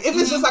old ring, if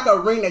it's just like a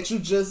ring that you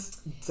just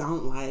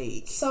don't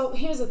like. So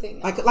here's the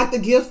thing, like the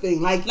gift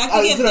thing,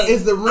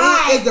 is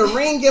the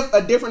ring gift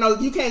a different? No,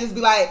 you can't just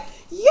be like.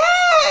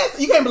 Yes,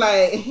 you can't be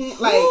like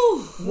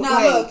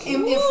now look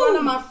in front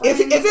of my friends.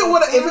 If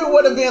it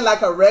would have been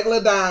like a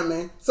regular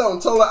diamond, something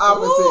totally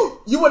opposite,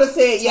 you would have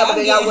said but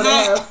then y'all would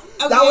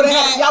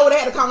have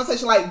had a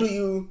conversation like, do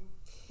you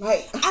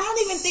like? I don't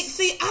even think.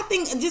 See, I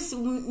think just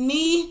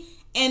me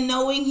and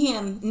knowing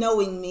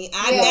me,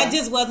 that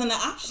just wasn't an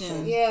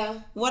option.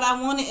 Yeah, what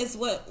I wanted is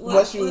what I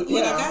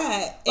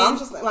got. But I'm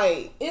just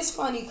like, it's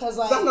funny because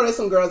like I know there's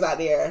some girls out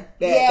there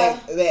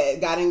that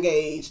got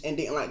engaged and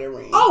didn't like their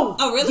ring. Oh,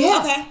 really?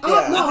 Yeah. Okay.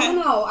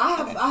 No.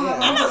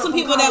 I know some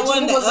people that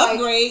wanted to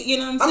upgrade. Like, you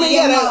know what I'm saying?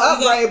 I mean,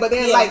 upgrade, but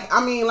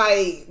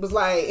then was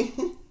like.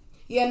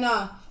 Yeah,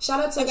 no. Shout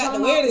out to. I got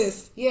to wear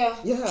this. Yeah.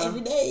 Every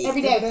day.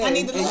 I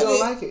need to love it.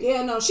 Like it.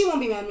 Yeah, no. She won't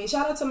be mad at me.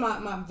 Shout out to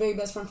my very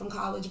best friend from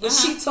college. But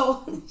she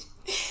told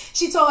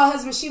her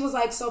husband, she was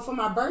like, so for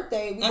my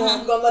birthday, we're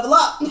going to level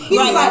up. He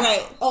was like,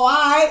 right. Oh, all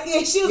right.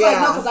 Yeah, she was like,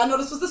 no, because I know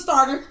this was the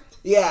starter.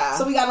 Yeah.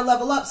 So we got to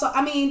level up. So,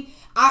 I mean,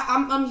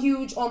 I'm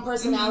huge on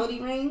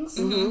personality rings.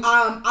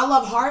 I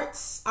love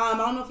hearts. I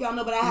don't know if y'all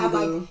know, but I have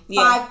like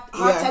 5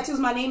 heart tattoos.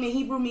 My name in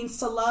Hebrew means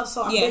to love,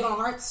 so I'm big on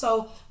hearts.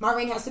 So my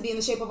ring has to be in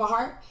the shape of a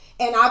heart.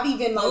 And I've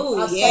even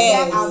I've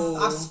said that.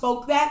 I've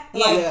spoke that.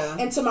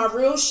 And to my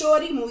real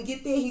shorty, when we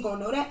get there, he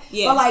gonna know that.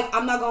 Yeah. But like,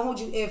 I'm not gonna hold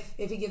you if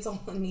he gets on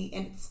me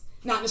and it's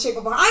not in the shape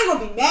of a heart. I ain't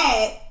gonna be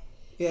mad.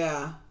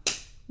 Yeah.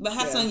 But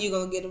how soon you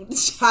gonna get him?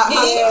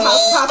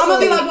 I'm gonna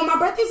be like, well, my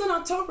birthday's in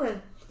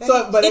October.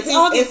 So, but it's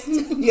August.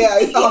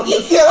 It's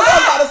August. Yeah, that's what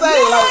I'm about to say.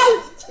 Like,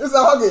 it's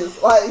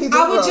August. Like,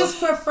 I would just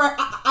prefer.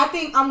 I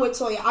think I'm with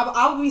Toya.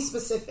 I would be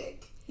specific.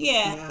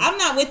 Yeah, I'm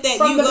not with that.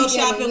 From you go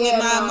shopping with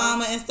my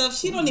mama and stuff.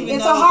 She don't even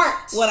know a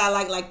heart. What I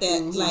like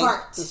that. It's a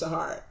heart. It's a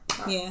heart.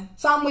 Yeah.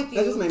 So I'm with you.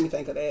 That just made me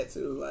think of that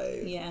too.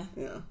 Like, yeah.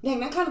 Dang,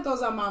 that kind of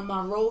throws out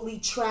my Rolly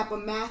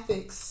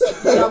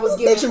Trap-O-Matics that I was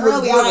getting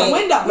early out the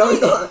window. No,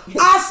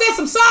 I said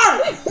some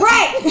sorry.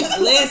 Right.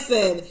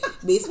 Listen.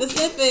 Be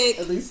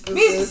specific. Be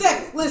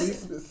specific.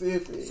 Listen. Be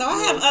specific. So I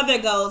have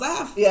other goals. I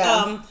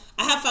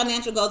have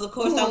financial goals. Of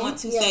course, I want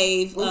to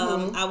save.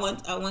 I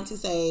want to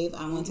save.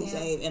 I want to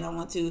save, and I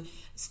want to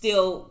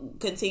still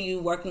continue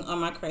working on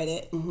my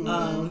credit.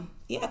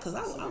 Because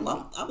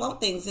I want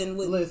things, and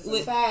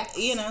with facts.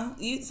 You know,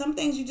 some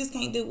things you just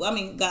can't do. I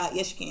mean, God,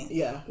 yes you can.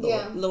 Yeah,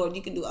 Lord,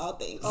 you can do all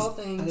things. All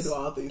things. I can do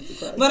all things to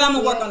Christ. But I'm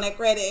gonna work on that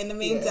credit in the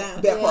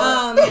meantime. That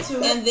part.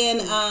 And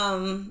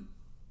then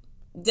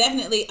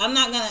definitely, I'm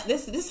not gonna.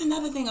 This is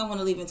another thing I want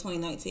to leave in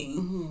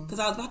 2019 because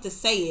I was about to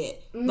say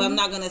it, but I'm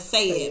not gonna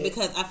say it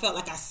because I felt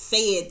like I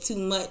said too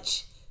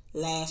much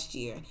last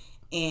year.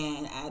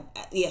 And I'm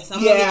gonna leave.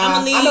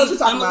 I know what you're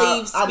talking about. I'm gonna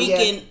leave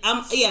speaking.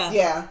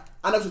 Yeah.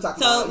 I know what you're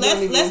talking about.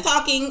 So less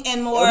talking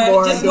and more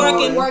just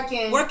working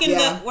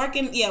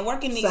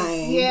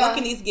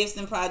these gifts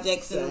and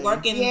projects and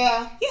working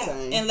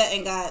and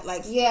letting God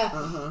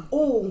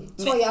Oh,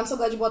 Toya, I'm so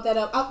glad you brought that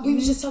up. We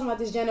was just talking about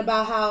this, Jen,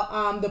 about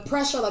how the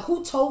pressure, like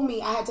who told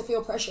me I had to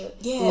feel pressure?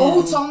 Or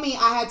who told me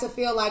I had to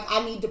feel like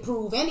I need to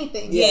prove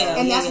anything?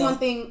 And that's one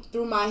thing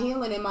through my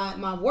healing and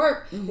my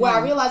work where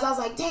I realized I was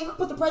like, dang, I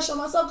put the pressure on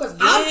myself because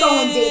I'm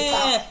throwing dates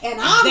out and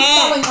I'm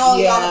telling all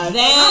y'all. And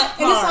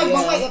it's like,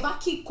 but wait, if I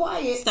keep quiet,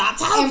 stop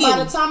talking. And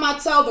by the time I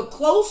tell the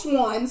close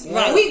ones,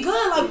 we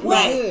good. Like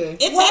what?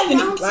 It's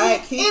happening.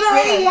 Like,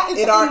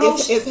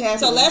 it's happening.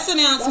 So less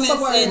announcements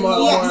and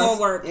more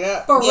work.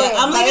 Yeah, for real.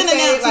 I'm leaving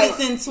announcements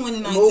in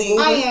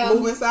 2019.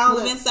 Moving silence.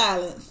 Moving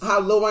silence. How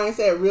Lil Wayne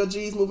said, "Real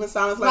G's moving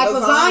silence like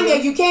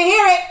lasagna. You can't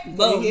hear it.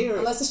 Boom. Hear it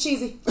unless it's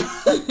cheesy."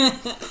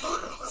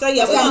 So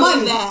yeah, that's that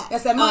money.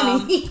 That's that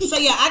money. So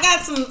yeah, I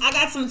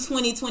got some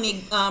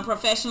 2020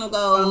 professional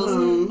goals.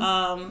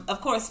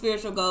 Of course,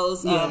 spiritual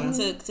goals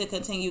to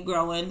continue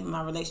growing in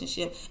my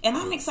relationship, and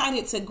I'm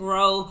excited to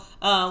grow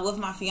with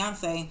my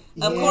fiance.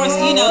 Of course,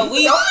 you know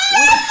we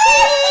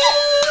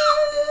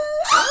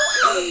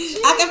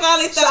I can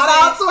finally stop. Shout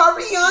out to our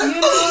fiance.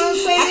 You know what I'm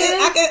saying?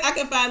 I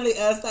can finally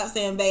stop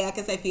saying bae. I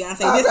can say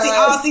fiance. This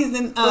all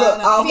season.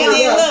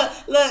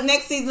 Look,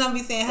 next season I'll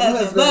be saying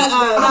husband. But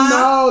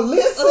no,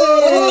 listen.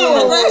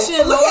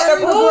 Progression, Look at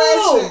the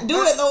progression.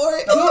 Do it,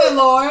 Lord. Do it,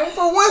 Lord.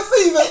 From one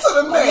season to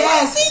the next.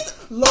 Yes.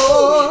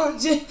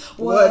 Lord,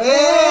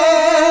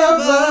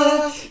 whatever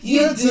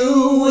you're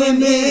doing in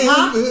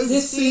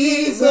this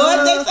season,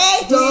 what they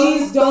say?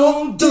 Please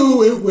don't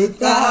do it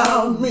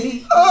without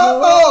me.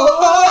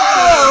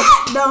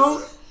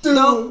 Don't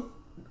do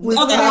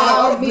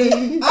without me.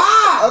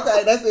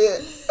 Okay, that's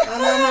it.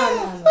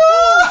 No.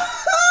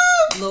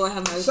 Lord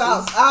have mercy.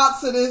 Shouts out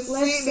to these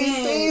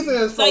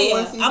seasons. So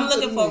yeah, I'm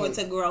looking forward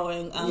to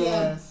growing.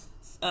 Yes.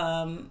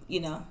 You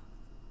know,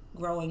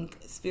 growing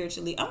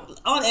spiritually. I'm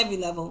on every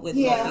level with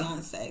my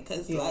fiance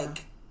because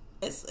like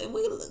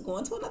we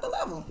going to another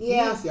level.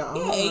 Yes, y'all.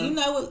 Yeah, and you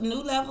know, with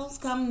new levels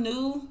come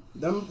new.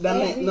 Them Yeah.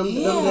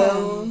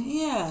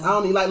 I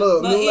don't even like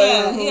look. But new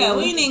levels.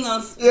 we ain't even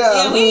gonna.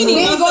 Yeah. We ain't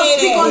even gonna say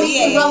speak that. on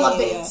these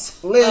irrelevant.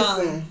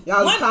 Listen,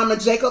 y'all just climbing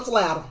Jacob's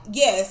ladder.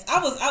 Yes, I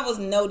was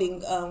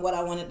noting what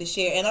I wanted to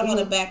share, and I want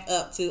to back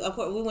up to. Of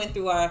course, we went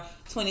through our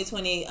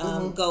 2020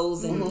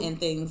 goals and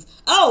things.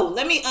 Oh,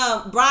 let me.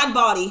 Broad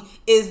body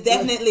is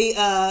definitely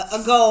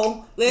a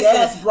goal. Listen,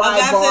 yes, broad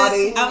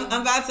body.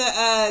 I'm about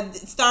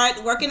to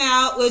start working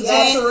out with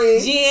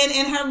Jen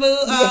and her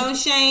boo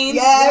Shane.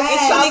 Yes,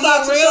 it's gonna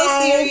get real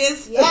Shane.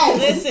 serious. Yes.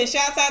 Listen,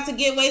 shouts out to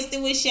Get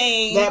Wasted with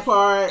Shane. That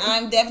part.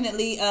 I'm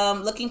definitely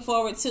looking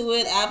forward to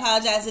it. I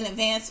apologize in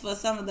advance for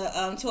some of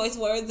the choice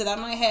words that I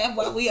might have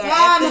while we are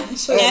at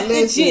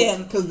the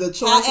gym. Because the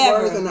choice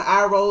words and the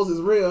eye rolls is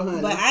real,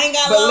 honey. But I ain't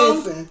got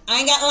long. I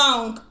ain't got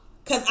long.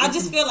 Because I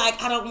just feel like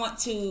I don't want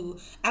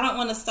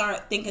to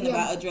start thinking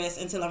about a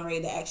dress until I'm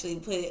ready to actually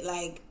put it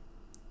like.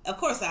 Of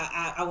course,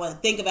 I want to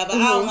think about it, but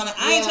I don't want to.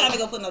 I ain't trying to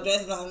go put no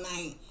dresses on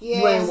tonight.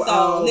 Yeah.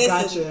 So listen,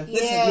 gotcha.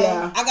 Listen,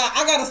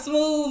 I got to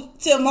smooth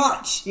till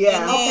March.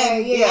 Yeah. I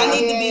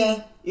need to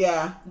be.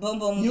 Yeah. Boom,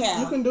 boom, you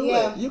can do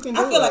it. You can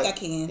do it. I feel like I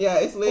can. Yeah,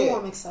 it's lit. Oh,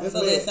 I'm excited.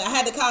 So listen, I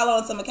had to call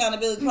on some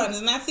accountability partners,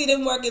 and I see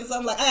them working, so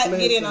I'm like, I have to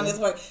get in on this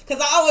work.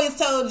 Because I always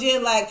told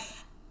Jen, like,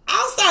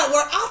 I'll start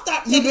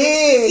taking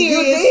it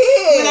serious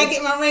when I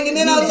get my ring. And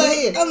then I'm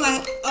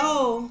like,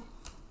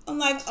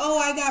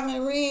 I got my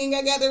ring.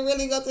 I got to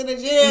really go to the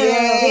gym.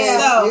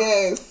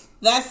 Yes.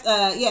 That's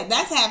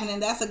that's happening.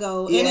 That's a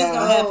goal, and it's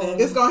gonna happen.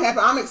 It's gonna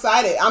happen. I'm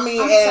excited. I mean,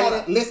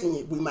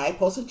 listen, we might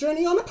post a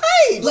journey on the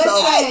page. Listen,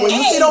 so when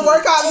you see the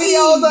workout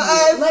videos of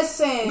us,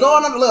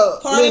 going up,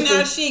 look, pardon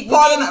our chic,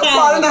 pardon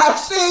our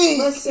chic.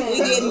 Listen, we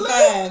getting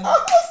fine.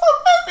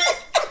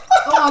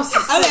 I'm so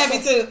happy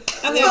too.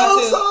 I'm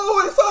so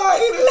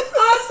excited.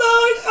 I'm so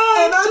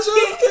excited. And I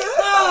just can't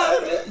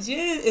hide it.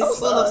 Jen is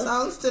full of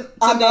songs today.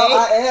 I know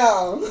I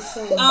am.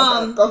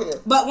 Okay, go ahead.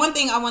 But one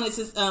thing I wanted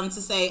to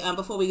say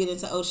before we get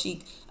into Old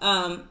Chic,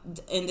 and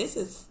this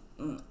is.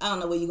 I don't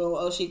know where you go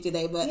with Old Chic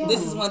today, but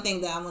this is one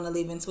thing that I want to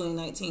leave in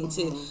 2019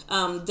 too.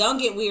 Don't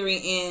get weary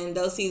in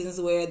those seasons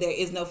where there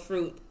is no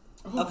fruit.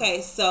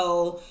 Okay,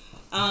 so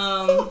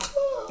come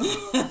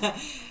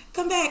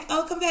back.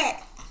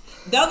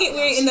 Don't get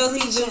weary in those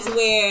seasons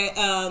where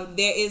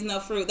there is no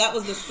fruit. That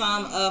was the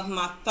sum of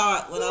my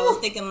thought when I was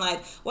thinking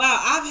like, wow,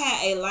 I've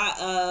had a lot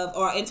of,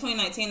 or in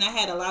 2019, I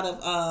had a lot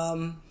of,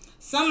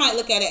 some might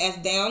look at it as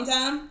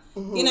downtime.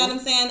 You know what I'm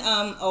saying?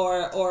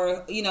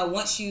 Or you know,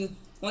 once you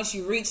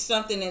reach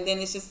something and then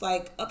it's just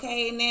like,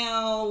 okay,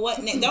 now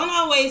what next? Don't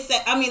always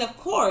say, I mean, of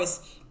course,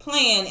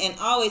 plan and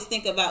always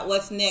think about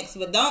what's next,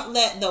 but don't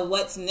let the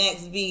what's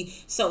next be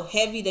so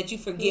heavy that you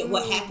forget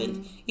what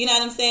happened. You know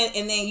what I'm saying?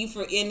 And then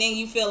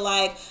you feel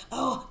like,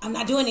 oh, I'm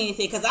not doing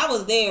anything, because I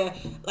was there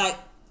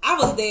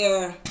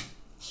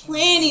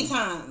plenty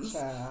times.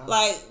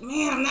 Like,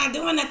 man, I'm not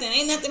doing nothing.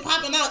 Ain't nothing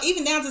popping out.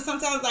 Even down to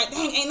sometimes like,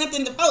 dang, ain't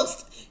nothing to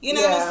post. You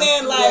know what I'm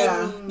saying? Like,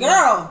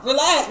 girl,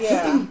 relax.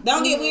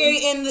 Don't get weary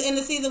in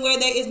the season where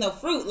there is no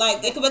fruit.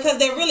 Like, because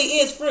there really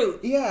is fruit.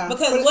 Yeah.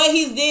 Because what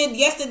he did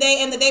yesterday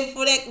and the day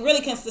before that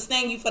really can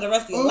sustain you for the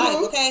rest of your life,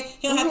 okay?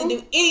 You don't have to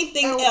do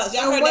anything else.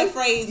 Y'all heard that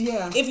phrase,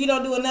 if you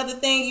don't do another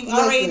thing, you've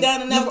already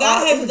done enough.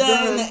 God has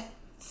done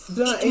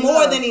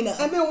more than enough.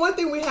 And then one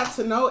thing we have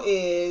to know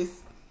is,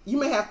 you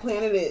may have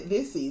planted it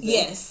this season.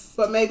 Yes.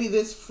 But maybe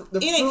this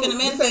ain't finna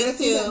manifest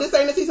this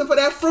ain't the season for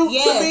that fruit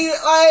to be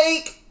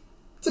like,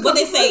 to what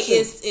they say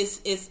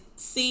is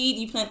seed.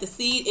 You plant the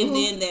seed, and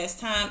then there's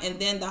time, and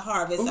then the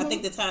harvest. I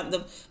think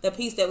the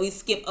piece that we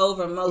skip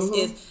over most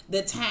is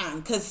the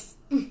time, because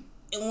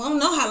we don't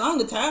know how long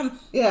the time.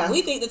 Yeah.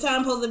 We think the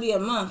time supposed to be a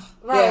month.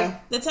 Right. Yeah.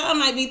 The time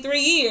might be 3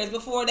 years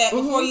before that,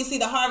 before you see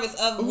the harvest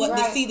of what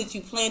the seed that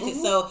you planted.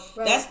 So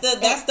that's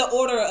the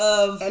order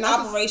of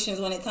operations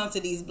when it comes to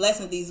these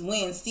blessings, these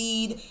wins,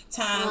 seed,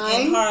 time,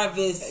 and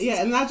harvest.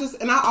 Yeah, and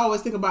I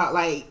always think about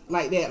like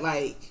that,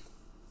 like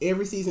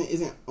every season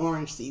isn't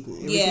orange season.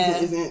 Every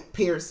season isn't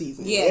pear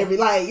season. Yeah. Every,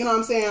 like, you know what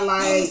I'm saying?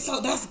 Like,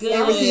 so that's good.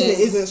 Every season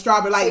isn't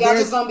strawberry. Like, so y'all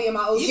just gonna be in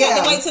my ocean. You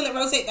got to wait till it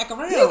rotate back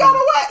around. You gotta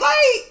wait,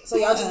 like. So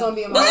y'all just gonna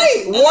be in my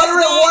ocean.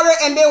 Water,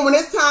 and then when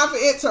it's time for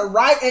it to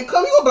ripe and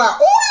come, you gonna be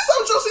like, oh, there's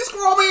some juicy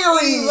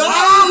strawberries.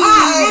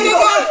 Right. And it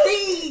got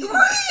seeds.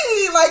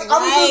 Right. Like, I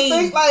would just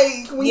think,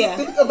 like, when you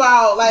think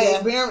about,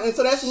 like, bearing, and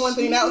so that's one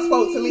thing that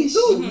spoke to me,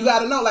 too. You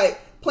gotta know, like,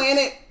 plant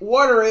it,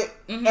 water it,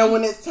 and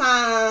when it's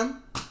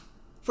time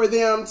for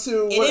them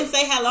to... It didn't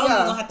say how long you're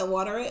going to have to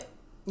water it.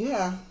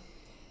 Yeah.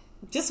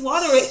 Just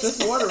water it.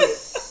 Just water it.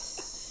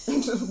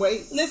 Just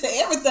wait. Listen,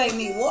 everything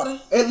need water.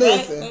 And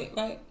listen.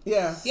 Right.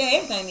 Yeah. Yeah,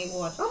 everything need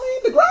water. I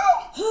mean, to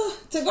grow.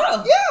 To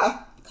grow.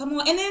 Yeah. Come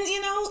on. And then,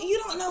 you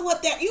don't know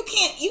what they're... You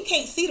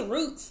can't see the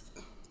roots.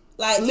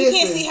 Like, you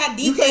can't see how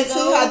deep you can't they see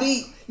go. how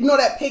deep. You know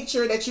that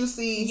picture that you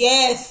see?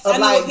 Yes. Of, I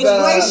know like, what picture.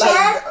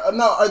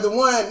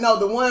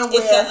 the one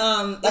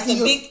where... It's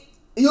a big...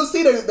 You'll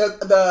see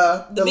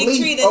the big leaf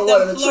tree or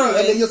whatever, the tree,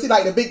 and then you'll see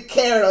like the big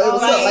carrot or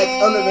something like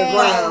under the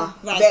ground.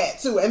 Right. That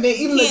too, and then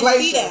even the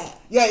glacier.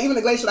 Yeah, even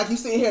the glacier, like you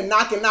sitting here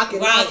knocking,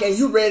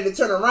 you ready to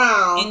turn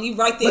around, and you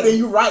right there, but then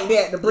you right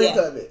there at the brink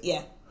of it.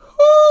 Yeah.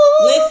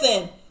 Woo!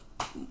 Listen,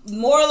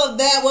 moral of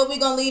that: what we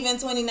gonna leave in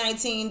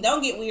 2019?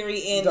 Don't get weary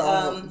in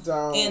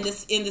in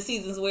the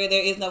seasons where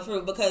there is no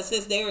fruit, because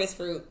sis, there is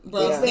fruit,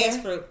 bro. Yeah. There's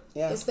fruit.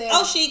 Yeah. It's there.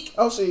 Oh, chic.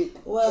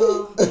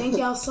 Well, thank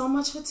y'all so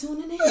much for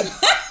tuning in.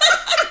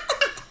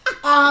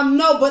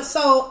 No, but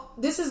so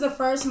this is the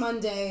first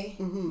Monday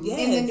in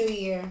the new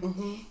year.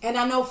 And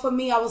I know for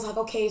me, I was like,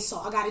 okay, so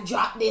I got to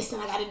drop this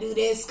and I got to do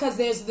this, because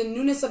there's the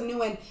newness of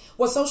new, and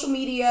what social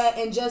media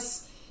and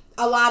just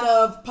a lot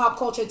of pop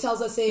culture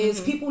tells us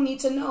is people need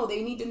to know.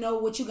 They need to know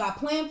what you got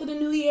planned for the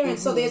new year. And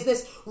so there's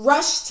this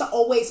rush to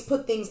always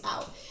put things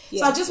out.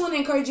 So I just want to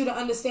encourage you to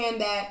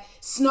understand that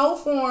snow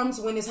forms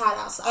when it's hot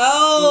outside.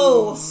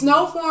 Oh.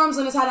 Snow forms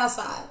when it's hot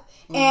outside.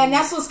 And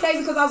that's what's crazy,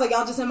 because I was like,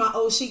 y'all just in my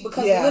old chic,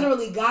 because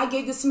literally God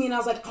gave this to me and I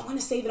was like, I want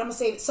to save it. I'm going to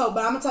save it. So,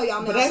 but I'm going to tell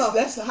y'all now. But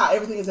that's how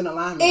everything is in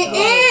alignment. It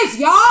is,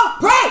 y'all.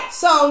 Pray.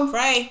 So,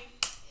 pray.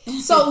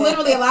 So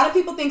literally, a lot of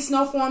people think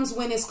snow forms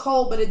when it's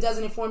cold, but it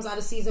doesn't. It forms out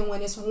of season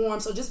when it's warm.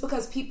 So just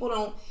because people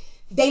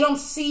don't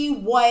see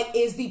what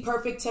is the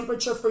perfect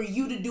temperature for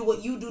you to do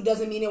what you do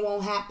doesn't mean it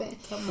won't happen.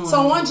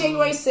 So on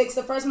January 6th,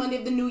 the first Monday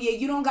of the new year,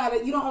 you don't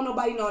owe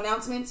nobody no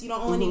announcements. You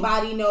don't owe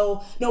anybody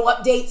no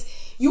updates.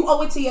 You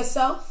owe it to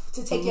yourself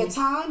to take your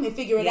time and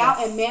figure it out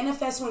and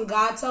manifest when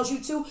God tells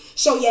you to.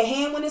 Show your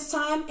hand when it's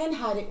time and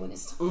hide it when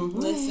it's time.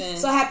 Listen.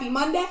 So happy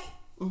Monday.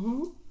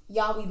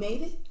 Y'all, we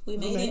made it. We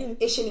made it.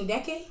 It's your new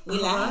decade. We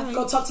live.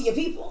 Go talk to your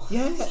people.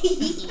 Yes.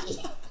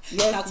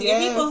 Talk to your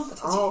people.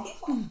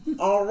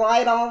 All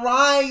right.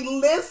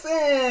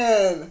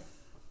 Listen.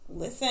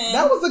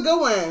 That was a good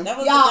one. That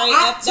was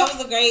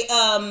a great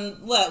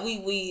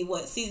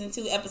season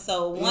 2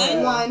 episode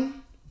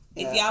 1.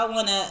 If y'all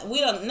wanna, we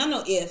don't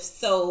no ifs,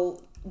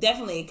 so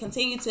definitely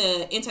continue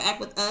to interact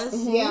with us.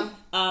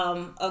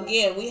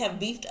 Again, we have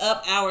beefed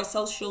up our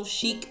social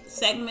chic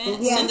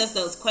segment. Send us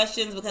those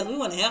questions because we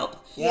want to help.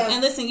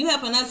 And listen, you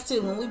helping us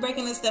too. When we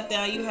breaking this stuff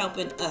down, you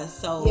helping us.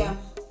 So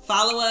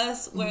follow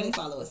us. Where do they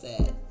follow us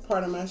at?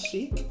 Part of My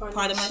Chic.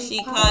 Part of My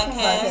Chic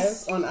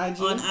podcast on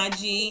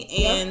IG.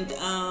 And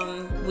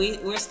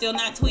we're still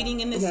not tweeting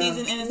in this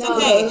season, and it's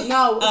okay.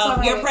 No, it's all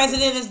right. Your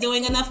president is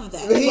doing enough of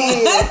that. He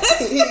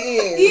is.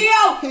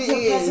 Your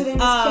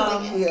president is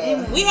killing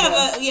it. We have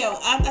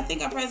I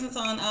think our presence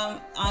on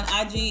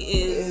IG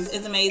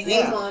is amazing.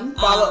 Yeah.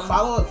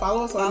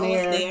 Follow us on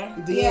there.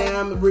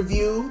 DM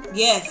review.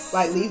 Yes.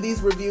 Like leave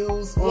these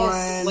reviews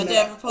on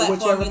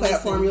whichever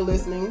platform you're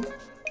listening.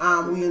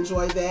 We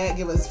enjoy that.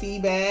 Give us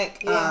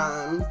feedback.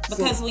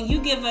 Because when you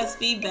give us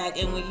feedback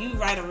and when you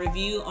write a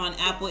review on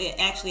Apple, it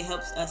actually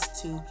helps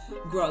us to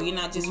grow. You're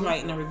not just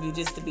writing a review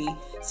just to be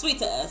sweet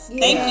to us.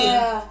 Thank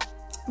you.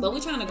 But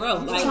we're trying to grow.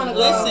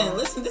 Listen,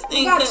 this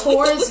thing. We can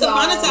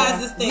monetize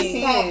this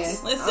thing.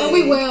 Listen, and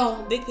we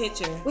will. Big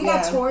picture. We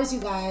got tours, you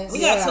guys.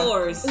 We got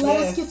tours. Let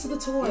us get to the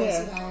tours,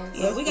 you guys.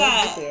 Yeah, we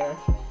got.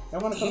 Y'all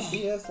want to come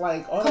see us?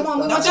 Like, all come on,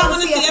 we want y'all to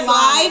see us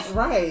live,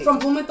 right? From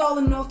Blumenthal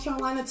in North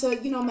Carolina to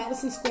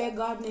Madison Square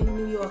Garden in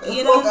New York.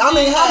 You know, I'm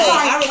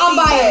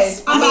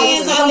biased. I'm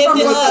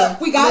biased.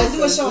 We gotta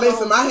do a show.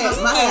 Listen, my hands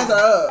are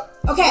up.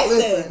 Okay.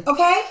 Listen.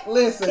 Okay.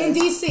 Listen. In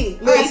DC.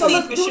 Listen. Right, so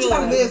let's do what you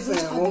gotta do.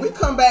 Listen. When we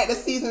come back to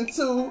season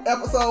 2,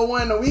 episode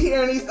 1, and we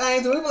hearing these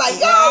things, and we be like,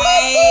 yo,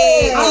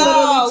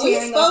 listen. We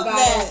spoke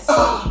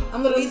that.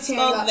 I'm literally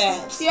tearing up.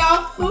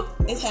 Y'all.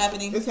 It's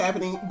happening. It's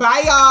happening.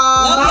 Bye,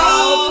 y'all.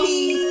 Bye.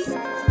 Peace.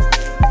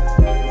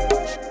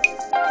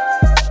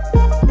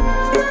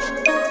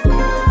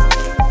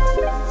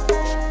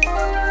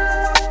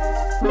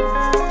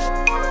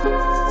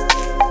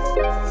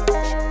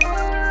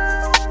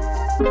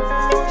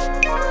 Bye.